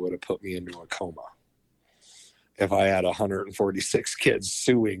attack that would have put me into a coma if I had 146 kids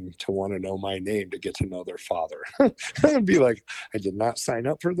suing to want to know my name to get to know their father. I'd be like, I did not sign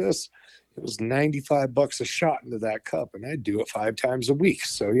up for this. It was $95 a shot into that cup, and I'd do it 5 times a week.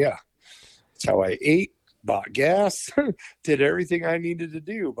 So, yeah, that's how I ate, bought gas, did everything I needed to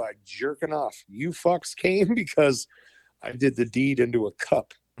do by jerking off. You fucks came because I did the deed into a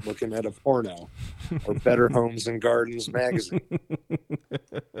cup looking at a porno or Better Homes and Gardens magazine.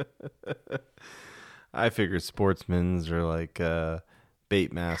 I figured sportsmen's or like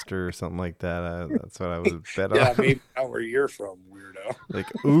bait master or something like that. That's what I was bet on. Yeah, maybe not where you're from, weirdo.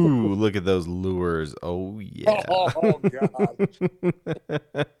 Like, ooh, look at those lures. Oh, yeah. Oh, God.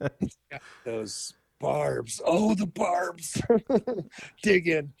 Those barbs. Oh, the barbs. Dig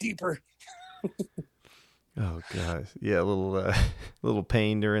in deeper. Oh, gosh. Yeah, a little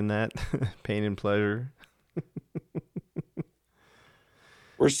pain during that. Pain and pleasure.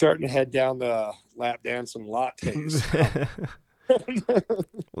 We're starting to head down the lap dance and lattes.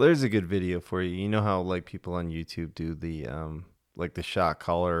 Well, there's a good video for you. You know how like people on YouTube do the like the shot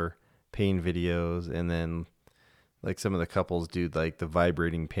collar pain videos, and then like some of the couples do like the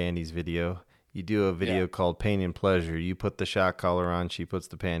vibrating panties video. You do a video called Pain and Pleasure. You put the shot collar on, she puts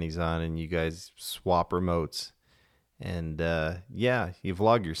the panties on, and you guys swap remotes. And you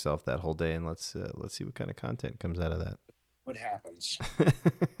vlog yourself that whole day, and let's see what kind of content comes out of that. What happens?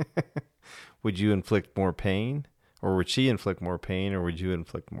 Would you inflict more pain, or would she inflict more pain, or would you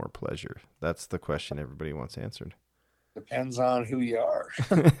inflict more pleasure? That's the question everybody wants answered. Depends on who you are.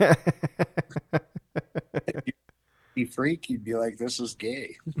 If you be freak, you'd be like, this is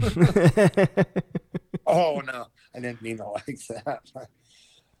gay. Oh, no. I didn't mean to like that.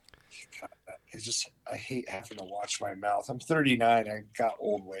 God, I hate having to watch my mouth. I'm 39. I got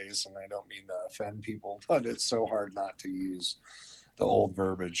old ways, and I don't mean to offend people, but it's so hard not to use the old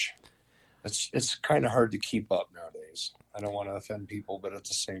verbiage. It's kind of hard to keep up nowadays. I don't want to offend people, but at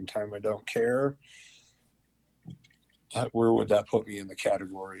the same time, I don't care. Where would that put me in the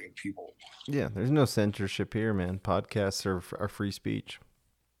category of people? Yeah, there's no censorship here, man. Podcasts are free speech.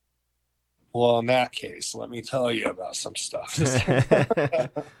 Well, in that case, let me tell you about some stuff.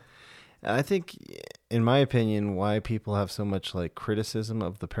 I think, in my opinion, why people have so much like criticism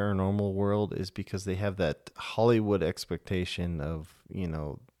of the paranormal world is because they have that Hollywood expectation of, you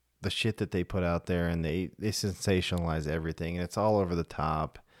know, the shit that they put out there, and they sensationalize everything, and it's all over the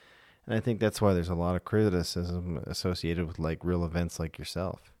top. And I think that's why there's a lot of criticism associated with like real events like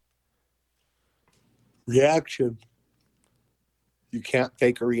yourself. Reaction. You can't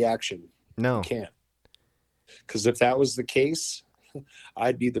fake a reaction. No. You can't. Because if that was the case,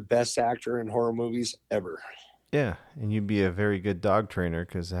 I'd be the best actor in horror movies ever. Yeah, and you'd be a very good dog trainer,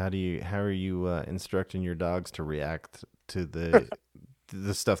 because how are you instructing your dogs to react to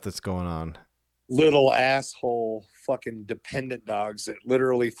the stuff that's going on? Little asshole fucking dependent dogs that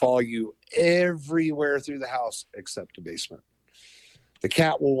literally follow you everywhere through the house except the basement. The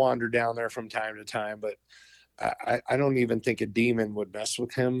cat will wander down there from time to time, but I don't even think a demon would mess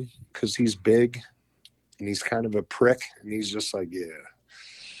with him because he's big and he's kind of a prick, and he's just like,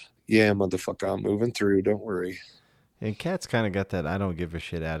 yeah, motherfucker, I'm moving through. Don't worry. And cats kind of got that I don't give a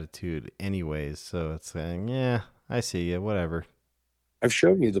shit attitude anyways, so it's saying, yeah, I see you, whatever. I've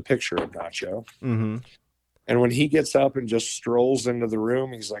shown you the picture of Nacho. Mm-hmm. And when he gets up and just strolls into the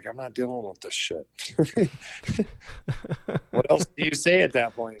room, he's like, I'm not dealing with this shit. What else do you say at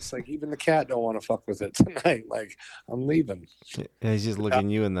that point? It's like, even the cat don't want to fuck with it tonight. Like, I'm leaving. Yeah, he's just looking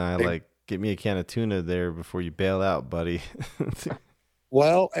you in the eye like, get me a can of tuna there before you bail out, buddy.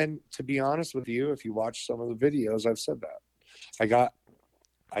 Well, and to be honest with you, if you watch some of the videos, I've said that.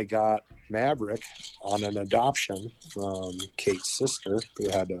 I got Maverick on an adoption from Kate's sister, who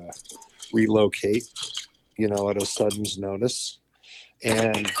had to relocate, at a sudden's notice.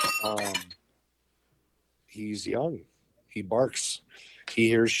 And he's young. He barks. He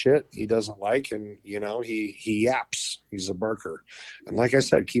hears shit he doesn't like, and, he yaps. He's a barker. And like I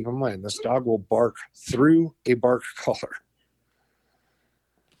said, keep in mind, this dog will bark through a bark collar.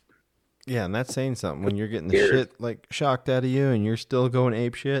 Yeah, and that's saying something. When you're getting the shit like shocked out of you and you're still going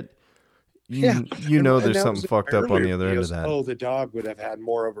ape shit, you know there's something fucked up on the other end of that. Oh, the dog would have had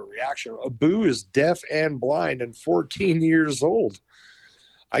more of a reaction. Abu is deaf and blind and 14 years old.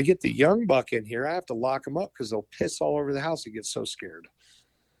 I get the young buck in here. I have to lock him up because they'll piss all over the house. He gets so scared.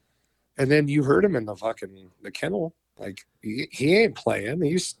 And then you heard him in the kennel. Like, he ain't playing.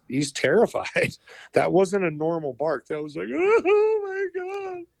 He's terrified. That wasn't a normal bark. That was like, oh my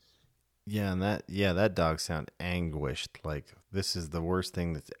God. Yeah, and that dog sounded anguished. Like, this is the worst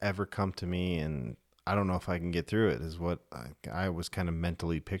thing that's ever come to me, and I don't know if I can get through it, is what I was kind of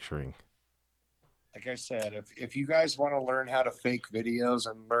mentally picturing. Like I said, if you guys want to learn how to fake videos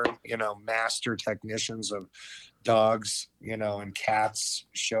and learn, master technicians of dogs, and cats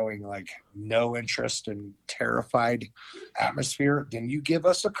showing like no interest and terrified atmosphere, then you give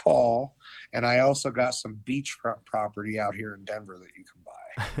us a call. And I also got some beachfront property out here in Denver that you can buy.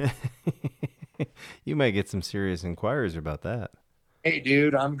 You might get some serious inquiries about that. Hey,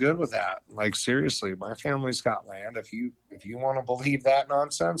 dude, I'm good with that. Like, seriously, my family's got land. If you want to believe that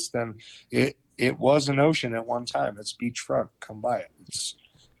nonsense, then it was an ocean at one time. It's beachfront. Come buy it. It's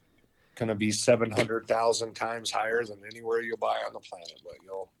going to be 700,000 times higher than anywhere you'll buy on the planet, but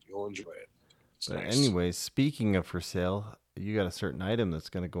you'll enjoy it. But nice. Anyways, speaking of for sale, you got a certain item that's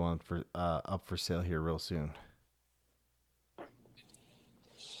going to go on for up for sale here real soon.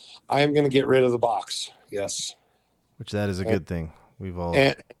 I am going to get rid of the box. Yes. Which that is a good thing. We've all.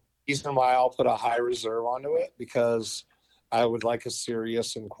 And the reason why I'll put a high reserve onto it, because I would like a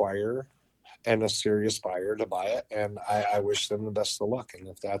serious inquirer and a serious buyer to buy it. And I wish them the best of luck. And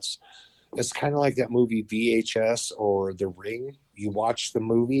if it's kind of like that movie VHS or The Ring. You watch the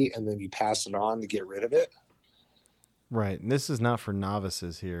movie and then you pass it on to get rid of it. Right. And this is not for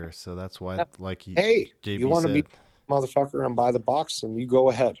novices here. So that's why, like JB you want to said, be a motherfucker and buy the box, and you go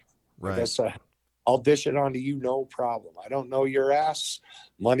ahead. Right. Like I said, I'll dish it onto you, no problem. I don't know your ass.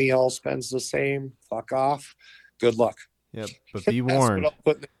 Money all spends the same. Fuck off. Good luck. Yep. But be warned. That's what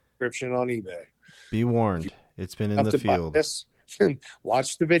I'll put in the description on eBay. Be warned. It's been in the field.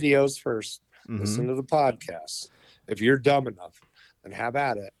 Watch the videos first. Mm-hmm. Listen to the podcast. If you're dumb enough, then have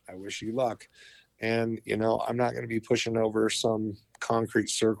at it. I wish you luck. And, I'm not going to be pushing over some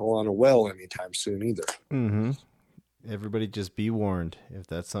concrete circle on a well anytime soon either. Mm-hmm. Everybody just be warned. If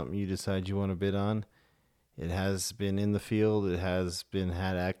that's something you decide you want to bid on, it has been in the field. It has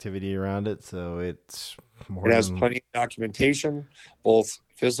had activity around it. So it's more. It has plenty of documentation, both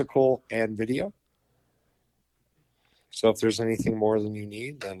physical and video. So if there's anything more than you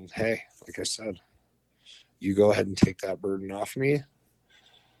need, then hey, like I said, you go ahead and take that burden off me.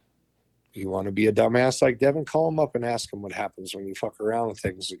 You want to be a dumbass like Devin? Call him up and ask him what happens when you fuck around with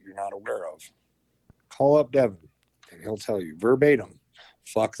things that you're not aware of. Call up Devin, and he'll tell you verbatim,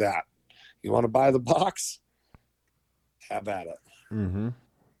 fuck that. You want to buy the box? Have at it. Mm-hmm.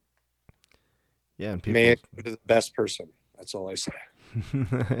 Yeah, and people... May it go to the best person. That's all I say.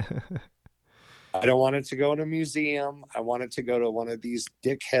 I don't want it to go in a museum. I want it to go to one of these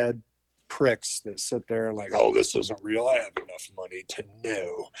dickhead pricks that sit there and like, oh, this isn't real. I have enough money to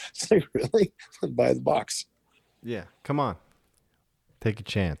know. It's like, really? Buy the box. Yeah, come on. Take a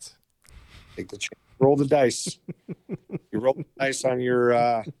chance. Take the chance. Roll the dice. You roll the dice on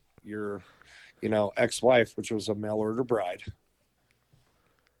your ex-wife, which was a mail order bride.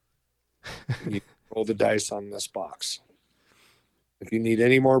 You roll the dice on this box. If you need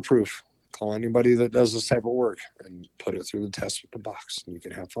any more proof, call anybody that does this type of work and put it through the test with the box, and you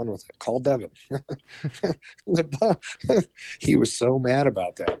can have fun with it. Call Devin. He was so mad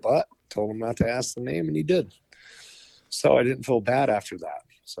about that, but told him not to ask the name, and he did. So I didn't feel bad after that.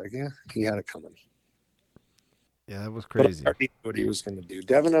 It's like, yeah, he had it coming. Yeah, that was crazy. But I already knew what he was going to do.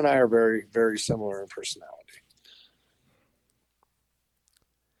 Devin and I are very, very similar in personality.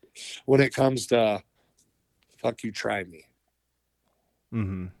 When it comes to fuck you, try me.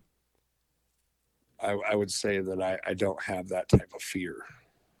 Mm-hmm. I would say that I don't have that type of fear.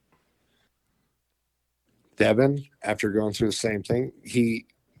 Devin, after going through the same thing, he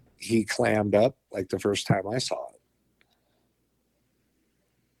clammed up like the first time I saw it.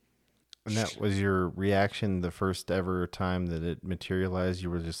 And that was your reaction the first ever time that it materialized? You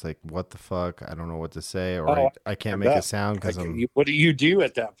were just like, what the fuck? I don't know what to say, or I can't make a sound because what do you do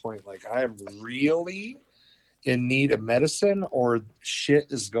at that point? Like, I am really in need of medicine, or shit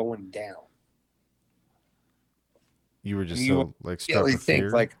is going down. You were just so like struck with think fear?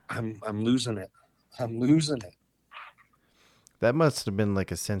 Like I'm losing it. I'm losing it. That must have been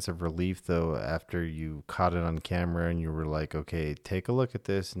like a sense of relief, though, after you caught it on camera and you were like, okay, take a look at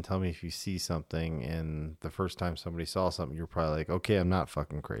this and tell me if you see something. And the first time somebody saw something, you were probably like, okay, I'm not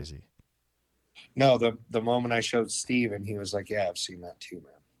fucking crazy. No, the moment I showed Steve and he was like, yeah, I've seen that too,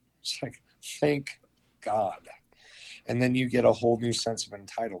 man. It's like, thank God. And then you get a whole new sense of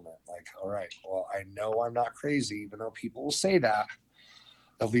entitlement. Like, all right, well, I know I'm not crazy, even though people will say that.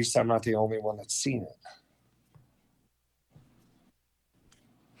 At least I'm not the only one that's seen it.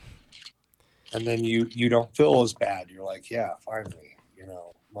 And then you don't feel as bad. You're like, yeah, finally,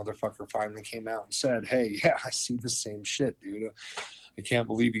 motherfucker finally came out and said, hey, yeah, I see the same shit, dude. I can't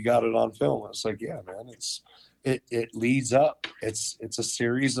believe you got it on film. It's like, yeah, man, it leads up. It's a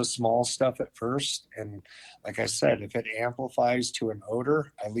series of small stuff at first. And like I said, if it amplifies to an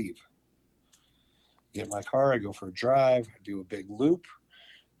odor, I leave. Get in my car, I go for a drive, I do a big loop,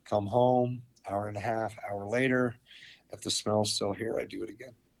 come home, hour and a half, hour later. If the smell's still here, I do it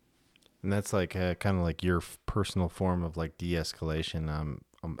again. And that's like kind of like your personal form of like de-escalation.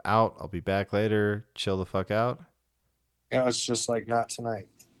 I'm out. I'll be back later. Chill the fuck out. Yeah, it's just like, not tonight.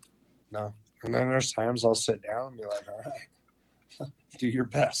 No. And then there's times I'll sit down and be like, all right, do your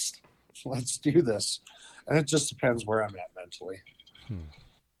best. Let's do this. And it just depends where I'm at mentally.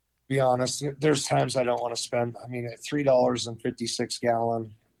 Be honest, there's times I don't want to spend. I mean, at $3.56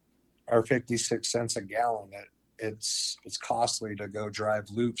 gallon or 56 cents a gallon, it's costly to go drive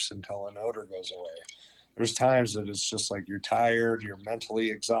loops until an odor goes away. There's times that it's just like you're tired, you're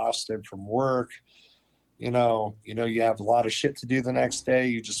mentally exhausted from work. You have a lot of shit to do the next day.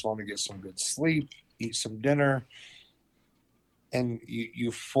 You just want to get some good sleep, eat some dinner, and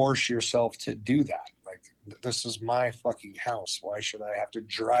you force yourself to do that. Like, this is my fucking house. Why should I have to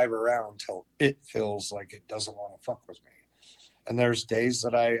drive around till it feels like it doesn't want to fuck with me? And there's days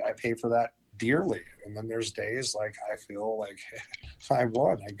that I pay for that dearly. And then there's days like I feel like I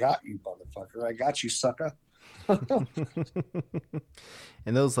won. I got you, motherfucker. I got you, sucker.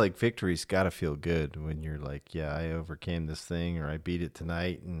 And those like victories gotta feel good when you're like, yeah, I overcame this thing, or I beat it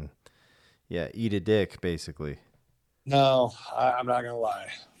tonight, and yeah, eat a dick, basically. No, I'm not gonna lie.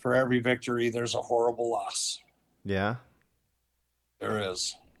 For every victory, there's a horrible loss. Yeah, there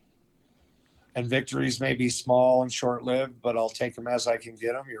is. And victories may be small and short-lived, but I'll take them as I can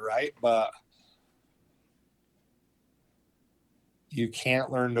get them. You're right, but you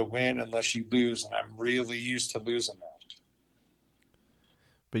can't learn to win unless you lose, and I'm really used to losing now.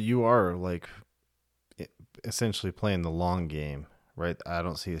 But you are like essentially playing the long game, right? I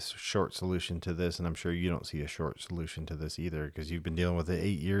don't see a short solution to this, and I'm sure you don't see a short solution to this either, because you've been dealing with it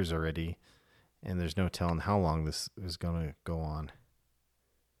 8 years already, and there's no telling how long this is going to go on.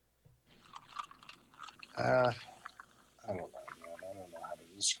 I don't know, man. I don't know how to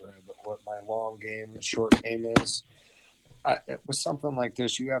describe it, what my long game and short game is. With something like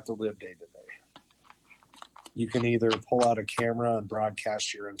this, you have to live day to day. You can either pull out a camera and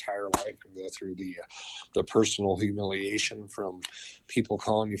broadcast your entire life and go through the personal humiliation from people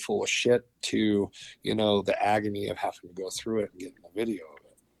calling you full of shit to, the agony of having to go through it and getting a video of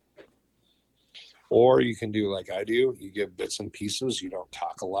it. Or you can do like I do. You give bits and pieces. You don't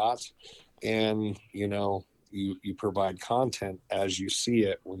talk a lot. And, you provide content as you see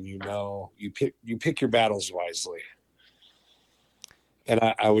it when you pick your battles wisely. And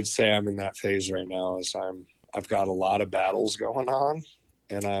I would say I'm in that phase right now as I've got a lot of battles going on,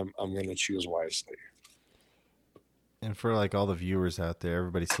 and I'm going to choose wisely. And for like all the viewers out there,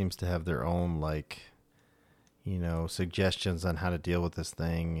 everybody seems to have their own suggestions on how to deal with this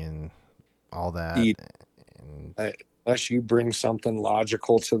thing and all that. Unless you bring something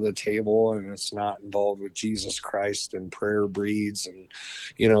logical to the table and it's not involved with Jesus Christ and prayer breeds and,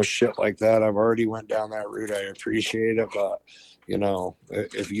 shit like that. I've already went down that route. I appreciate it, but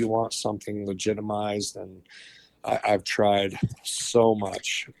if you want something legitimized, and I've tried so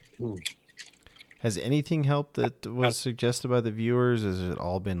much. Has anything helped that was suggested by the viewers? Has it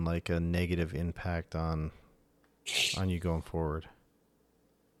all been like a negative impact on you going forward?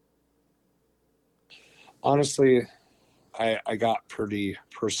 Honestly, I got pretty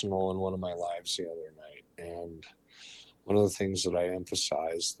personal in one of my lives the other night, and one of the things that I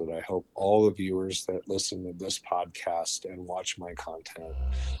emphasize that I hope all the viewers that listen to this podcast and watch my content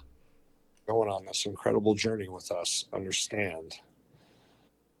going on this incredible journey with us understand.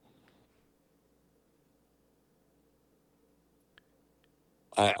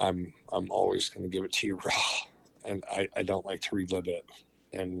 I'm always going to give it to you raw, and I don't like to relive it.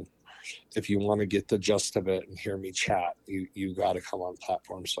 And if you want to get the gist of it and hear me chat, you got to come on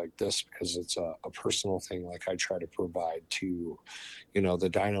platforms like this, because it's a personal thing like I try to provide to, the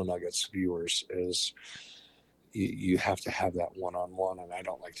Dinonuggets viewers is you have to have that one-on-one, and I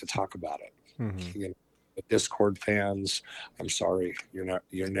don't like to talk about it. Mm-hmm. The Discord fans, I'm sorry,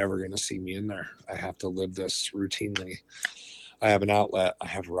 you're never going to see me in there. I have to live this routinely. I have an outlet. I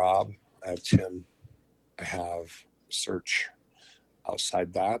have Rob, I have Tim, I have Search.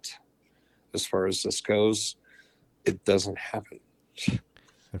 Outside that, as far as this goes, it doesn't happen.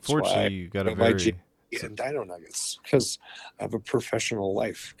 Unfortunately, you got a very and Dinonuggets, because I have a professional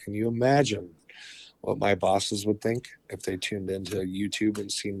life. Can you imagine what my bosses would think if they tuned into YouTube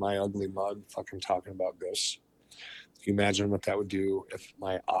and seen my ugly mug fucking talking about ghosts? Can you imagine what that would do if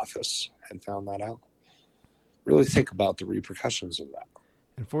my office had found that out? Really think about the repercussions of that.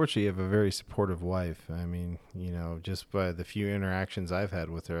 Unfortunately, you have a very supportive wife. I mean, just by the few interactions I've had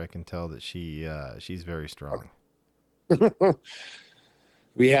with her, I can tell that she's very strong.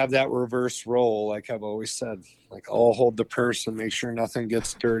 We have that reverse role, like I've always said. Like, I'll hold the purse and make sure nothing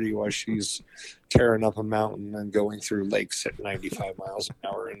gets dirty while she's tearing up a mountain and going through lakes at 95 miles an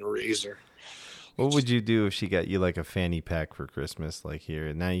hour in a Razor. What would you do if she got you like a fanny pack for Christmas? Like,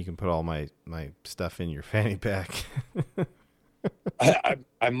 here, now you can put all my stuff in your fanny pack.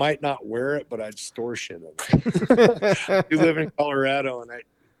 I might not wear it, but I'd store shit in it. You live in Colorado, and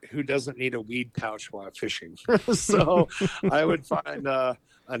who doesn't need a weed pouch while fishing? So I would find a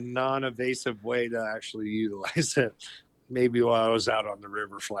non-evasive way to actually utilize it. Maybe while I was out on the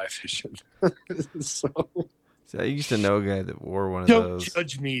river fly fishing. So I used to know a guy that wore one of those. Don't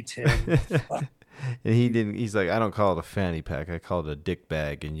judge me, Tim. And he didn't. He's like, I don't call it a fanny pack. I call it a dick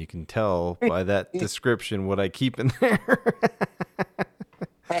bag, and you can tell by that description what I keep in there.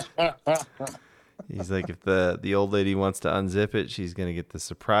 He's like, if the old lady wants to unzip it, she's gonna get the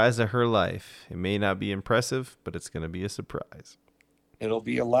surprise of her life. It may not be impressive, but it's gonna be a surprise. It'll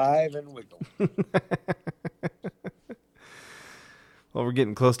be alive and wiggle. Well, we're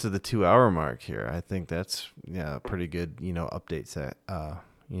getting close to the 2-hour mark here. I think that's a pretty good, update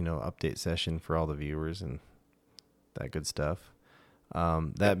update session for all the viewers and that good stuff.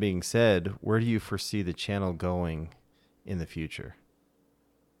 That being said, where do you foresee the channel going in the future?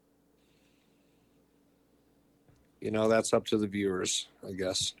 That's up to the viewers, I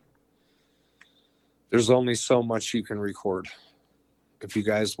guess. There's only so much you can record. If you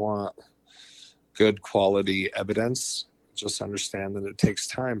guys want good quality evidence, just understand that it takes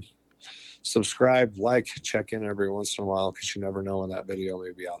time. Subscribe, check in every once in a while, because you never know when that video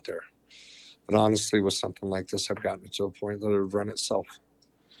may be out there. But honestly, with something like this, I've gotten to a point that it'll run itself.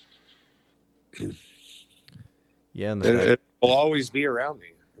 Yeah, and it will always be around me.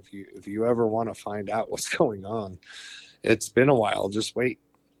 If you ever want to find out what's going on, it's been a while. Just wait.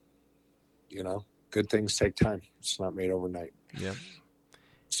 Good things take time. It's not made overnight. Yeah.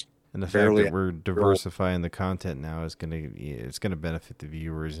 And the fact that we're diversifying the content now is it's gonna benefit the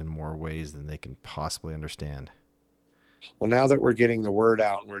viewers in more ways than they can possibly understand. Well, now that we're getting the word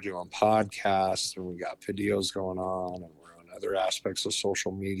out and we're doing podcasts and we got videos going on and we're on other aspects of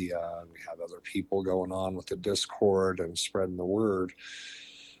social media and we have other people going on with the Discord and spreading the word,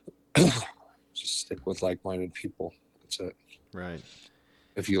 just stick with like-minded people. That's it. Right.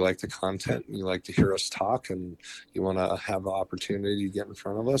 If you like the content and you like to hear us talk and you want to have the opportunity to get in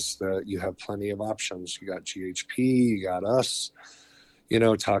front of us, that you have plenty of options. You got GHP, you got us,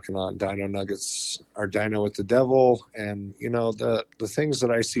 talking on Dinonuggets, our Dino with the Devil. And, the things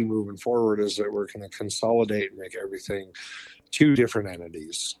that I see moving forward is that we're going to consolidate and make everything two different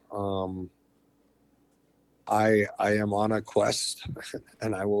entities. I am on a quest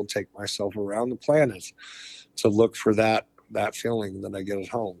and I will take myself around the planet to look for that feeling that I get at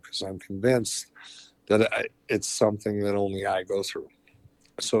home, because I'm convinced that it's something that only I go through.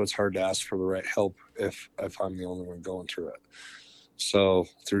 So it's hard to ask for the right help if I'm the only one going through it. So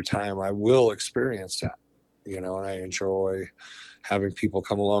through time, I will experience that, and I enjoy having people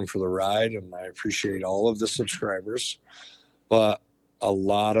come along for the ride, and I appreciate all of the subscribers. But a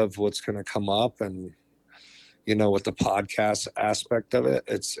lot of what's going to come up, and with the podcast aspect of it,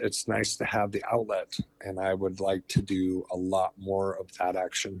 it's nice to have the outlet, and I would like to do a lot more of that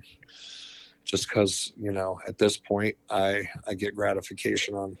action, just because at this point I get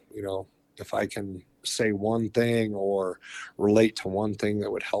gratification on if I can say one thing or relate to one thing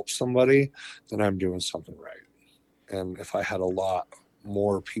that would help somebody, then I'm doing something right. And if I had a lot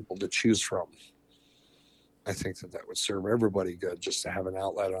more people to choose from, I think that would serve everybody good, just to have an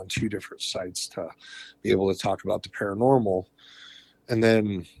outlet on two different sites to be able to talk about the paranormal. And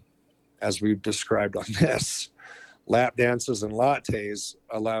then, as we've described on this, lap dances and lattes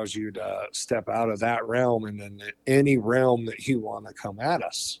allows you to step out of that realm and then any realm that you want to come at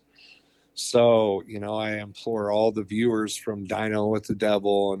us. So, I implore all the viewers from Dino with the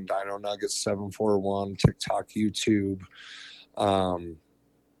Devil and Dinonuggets 741, TikTok, YouTube,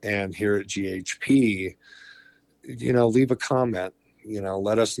 and here at GHP, leave a comment,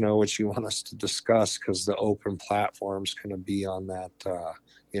 let us know what you want us to discuss, because the open platform's going to be on that,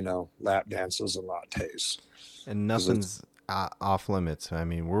 lap dances and lattes. And nothing's off limits. I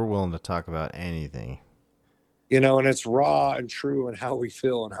mean, we're willing to talk about anything. And it's raw and true in how we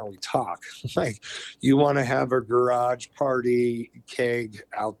feel and how we talk. Like, you want to have a garage party keg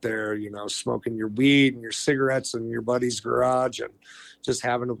out there, smoking your weed and your cigarettes in your buddy's garage and just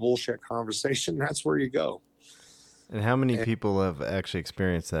having a bullshit conversation. That's where you go. And how many people have actually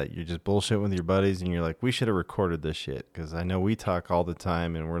experienced that? You just bullshit with your buddies and you're like, we should have recorded this shit. Because I know we talk all the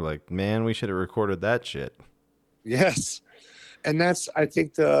time and we're like, man, we should have recorded that shit. Yes. And that's, I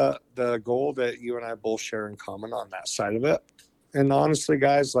think, the goal that you and I both share in common on that side of it. And honestly,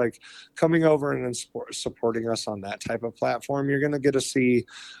 guys, like, coming over and supporting us on that type of platform, you're going to get to see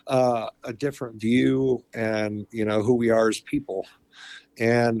a different view and, who we are as people.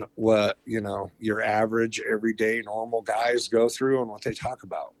 And what, your average, everyday, normal guys go through and what they talk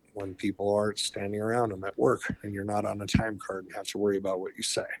about when people aren't standing around them at work and you're not on a time card and have to worry about what you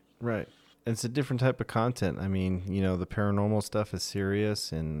say. Right. It's a different type of content. I mean, the paranormal stuff is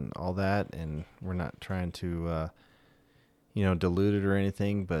serious and all that, and we're not trying to, dilute it or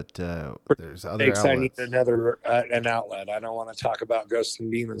anything, but there's other outlets. I need an outlet. I don't want to talk about ghosts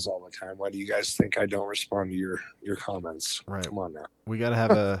and demons all the time. Why do you guys think I don't respond to your comments? Right. Come on now. We got to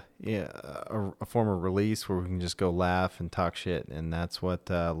have a form of release where we can just go laugh and talk shit, and that's what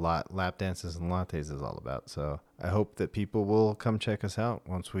lap dances and lattes is all about. So I hope that people will come check us out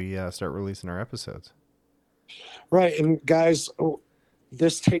once we start releasing our episodes. Right. And guys,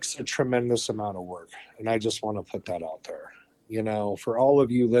 this takes a tremendous amount of work, and I just want to put that out there. For all of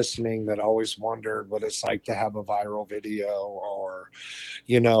you listening that always wondered what it's like to have a viral video or,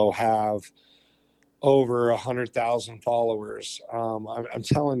 have over 100,000 followers. I'm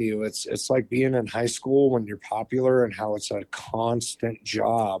telling you, it's like being in high school when you're popular, and how it's a constant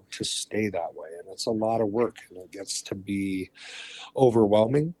job to stay that way. And it's a lot of work, and it gets to be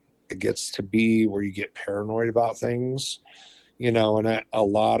overwhelming. It gets to be where you get paranoid about things, and a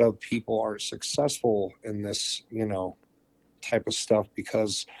lot of people aren't successful in this, type of stuff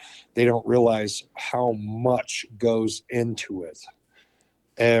because they don't realize how much goes into it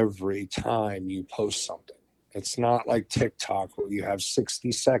every time you post something. It's not like TikTok where you have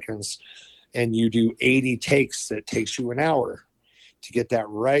 60 seconds and you do 80 takes that takes you an hour to get that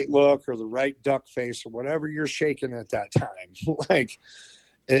right look or the right duck face or whatever you're shaking at that time. Like,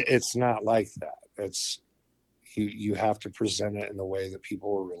 it's not like that. It's you have to present it in the way that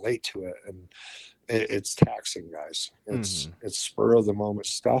people will relate to it. And it's taxing, guys. It's spur of the moment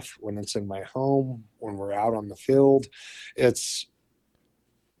stuff. When it's in my home, when we're out on the field, it's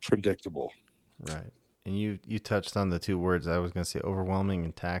predictable. Right. And you touched on the two words I was going to say, overwhelming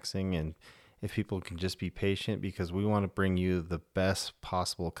and taxing. And if people can just be patient, because we want to bring you the best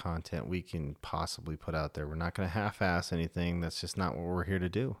possible content we can possibly put out there. We're not going to half-ass anything. That's just not what we're here to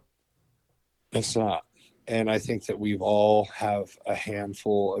do. It's not. And I think that we've all have a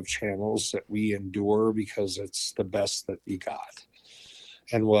handful of channels that we endure because it's the best that we got.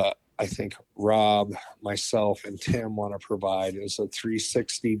 And what I think Rob, myself, and Tim want to provide is a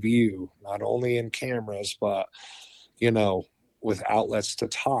 360 view, not only in cameras, but, with outlets to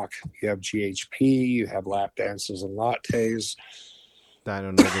talk. You have GHP, you have Lap Dances and Lattes.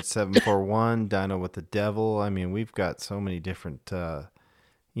 Dinonuggets 741, Dino with the Devil. I mean, we've got so many different,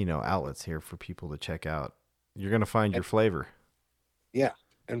 outlets here for people to check out. You're going to find your flavor. Yeah.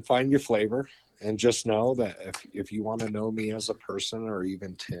 And find your flavor. And just know that if you want to know me as a person, or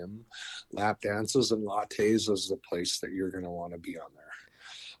even Tim, Lap Dances and Lattes is the place that you're going to want to be on there.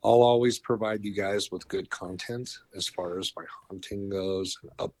 I'll always provide you guys with good content as far as my hunting goes,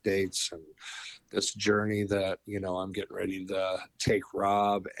 and updates, and this journey that, I'm getting ready to take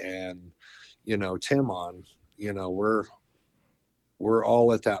Rob and, Tim on. We're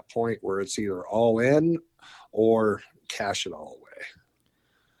all at that point where it's either all in or cash it all away.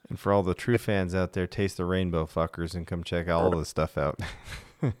 And for all the true fans out there, taste the rainbow, fuckers, and come check all this stuff out.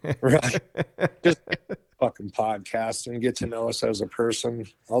 Right. Just fucking podcast and get to know us as a person.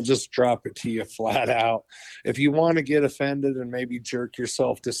 I'll just drop it to you flat out. If you want to get offended and maybe jerk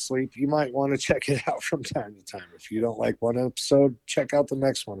yourself to sleep, you might want to check it out from time to time. If you don't like one episode, check out the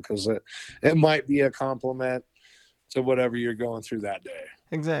next one, because it might be a compliment to whatever you're going through that day.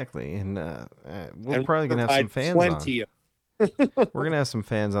 Exactly. And we're probably going to have some fans on. We're going to have some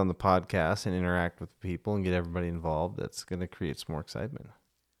fans on the podcast and interact with people and get everybody involved. That's going to create some more excitement.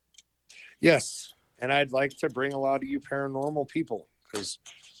 Yes. And I'd like to bring a lot of you paranormal people, because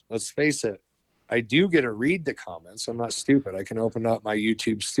let's face it, I do get to read the comments. I'm not stupid. I can open up my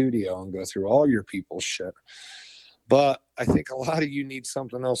YouTube studio and go through all your people's shit. But I think a lot of you need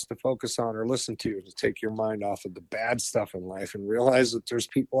something else to focus on or listen to take your mind off of the bad stuff in life, and realize that there's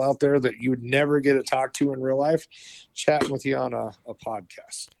people out there that you would never get to talk to in real life chatting with you on a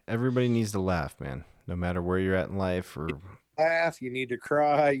podcast. Everybody needs to laugh, man, no matter where you're at in life. Or laugh, you need to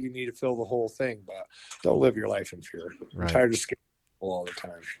cry, you need to feel the whole thing, but don't live your life in fear. Right. I'm tired of scaring people all the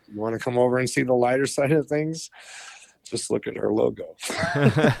time. You want to come over and see the lighter side of things? Just look at our logo.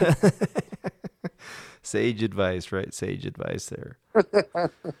 Sage advice, right? Sage advice there. Well,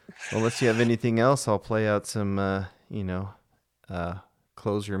 unless you have anything else, I'll play out some,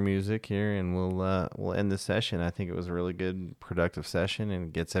 closure music here, and we'll end the session. I think it was a really good, productive session,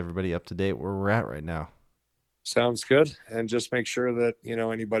 and gets everybody up to date where we're at right now. Sounds good. And just make sure that,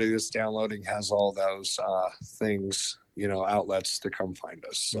 anybody that's downloading has all those things, outlets to come find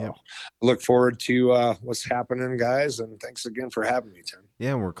us. So Yep. Look forward to what's happening, guys. And thanks again for having me, Tim.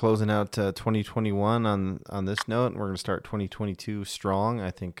 Yeah, we're closing out 2021 on this note, and we're going to start 2022 strong.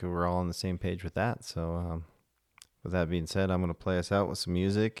 I think we're all on the same page with that. So with that being said, I'm going to play us out with some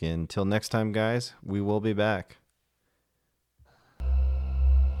music. Until next time, guys, we will be back.